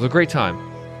consoles. It was a great time.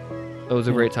 It was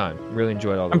a great time. Really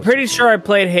enjoyed all. I'm pretty sure I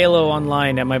played Halo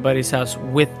online at my buddy's house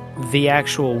with the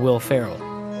actual Will Ferrell.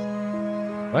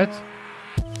 What?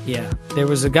 Yeah, there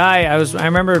was a guy. I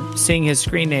remember seeing his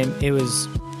screen name. It was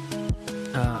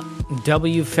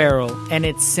W. Ferrell, and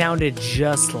it sounded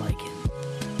just like him.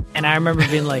 And I remember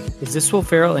being like, "Is this Will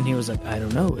Ferrell?" And he was like, "I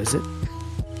don't know. Is it?"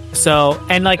 So,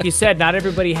 and like you said, not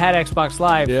everybody had Xbox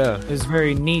Live. Yeah. It was a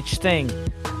very niche thing.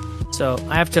 So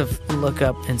I have to look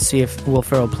up and see if Will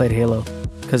Ferrell played Halo,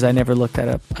 because I never looked that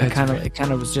up. It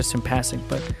kind of was just in passing,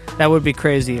 but that would be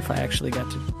crazy if I actually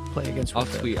got to play against Will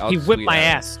Ferrell. He whipped my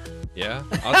ass. Yeah,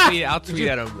 I'll tweet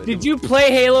at him. Did you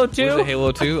play Halo 2? Was it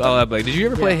Halo 2? Oh, like, did you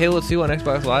ever play Halo 2 on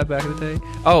Xbox Live back in the day?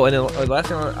 Oh, and then the last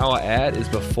thing I want to add is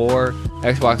before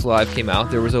Xbox Live came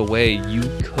out, there was a way you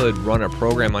could run a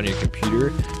program on your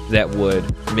computer that would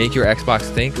make your Xbox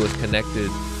think it was connected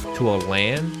to a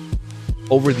LAN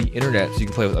over the internet so you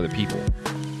can play with other people.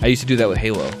 I used to do that with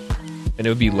Halo, and it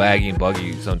would be laggy and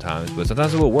buggy sometimes, but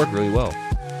sometimes it would work really well.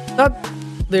 I thought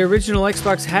the original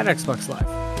Xbox had Xbox Live.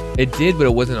 It did, but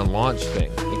it wasn't a launch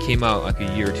thing. It came out like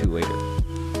a year or two later.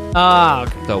 Ah,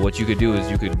 okay. So what you could do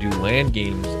is you could do LAN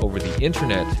games over the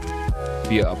internet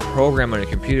via a program on your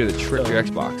computer that tricked your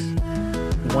Xbox.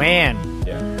 WAN.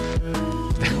 Yeah.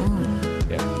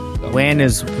 Yeah. So. WAN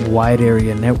is Wide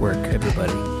Area Network,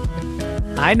 everybody.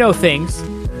 I know things.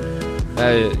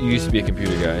 You used to be a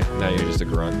computer guy. Now you're just a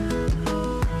grunt.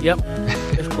 Yep.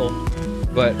 It's cool.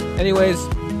 But anyways,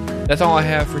 that's all I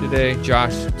have for today.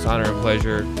 Josh, it's an honor and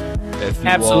pleasure.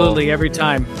 Absolutely, every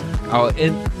time.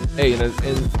 In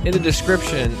the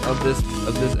description of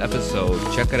this episode,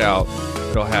 check it out.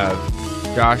 It'll have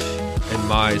Josh and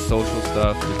my social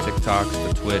stuff, the TikToks,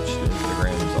 the Twitch, the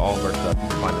Instagrams, all of our stuff. You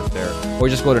can find us there. Or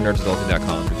just go to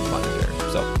nerdsadulting.com. You can find it there.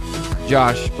 So,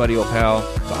 Josh, buddy, old pal,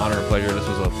 it's an honor and pleasure. This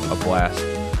was a blast.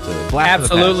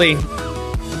 Absolutely.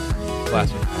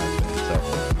 Blast from the past, man.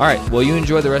 So, all right. Well, you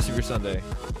enjoy the rest of your Sunday.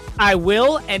 I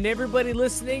will, and everybody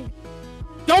listening,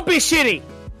 don't be shitty.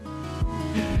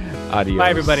 Adios. Bye,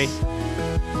 everybody.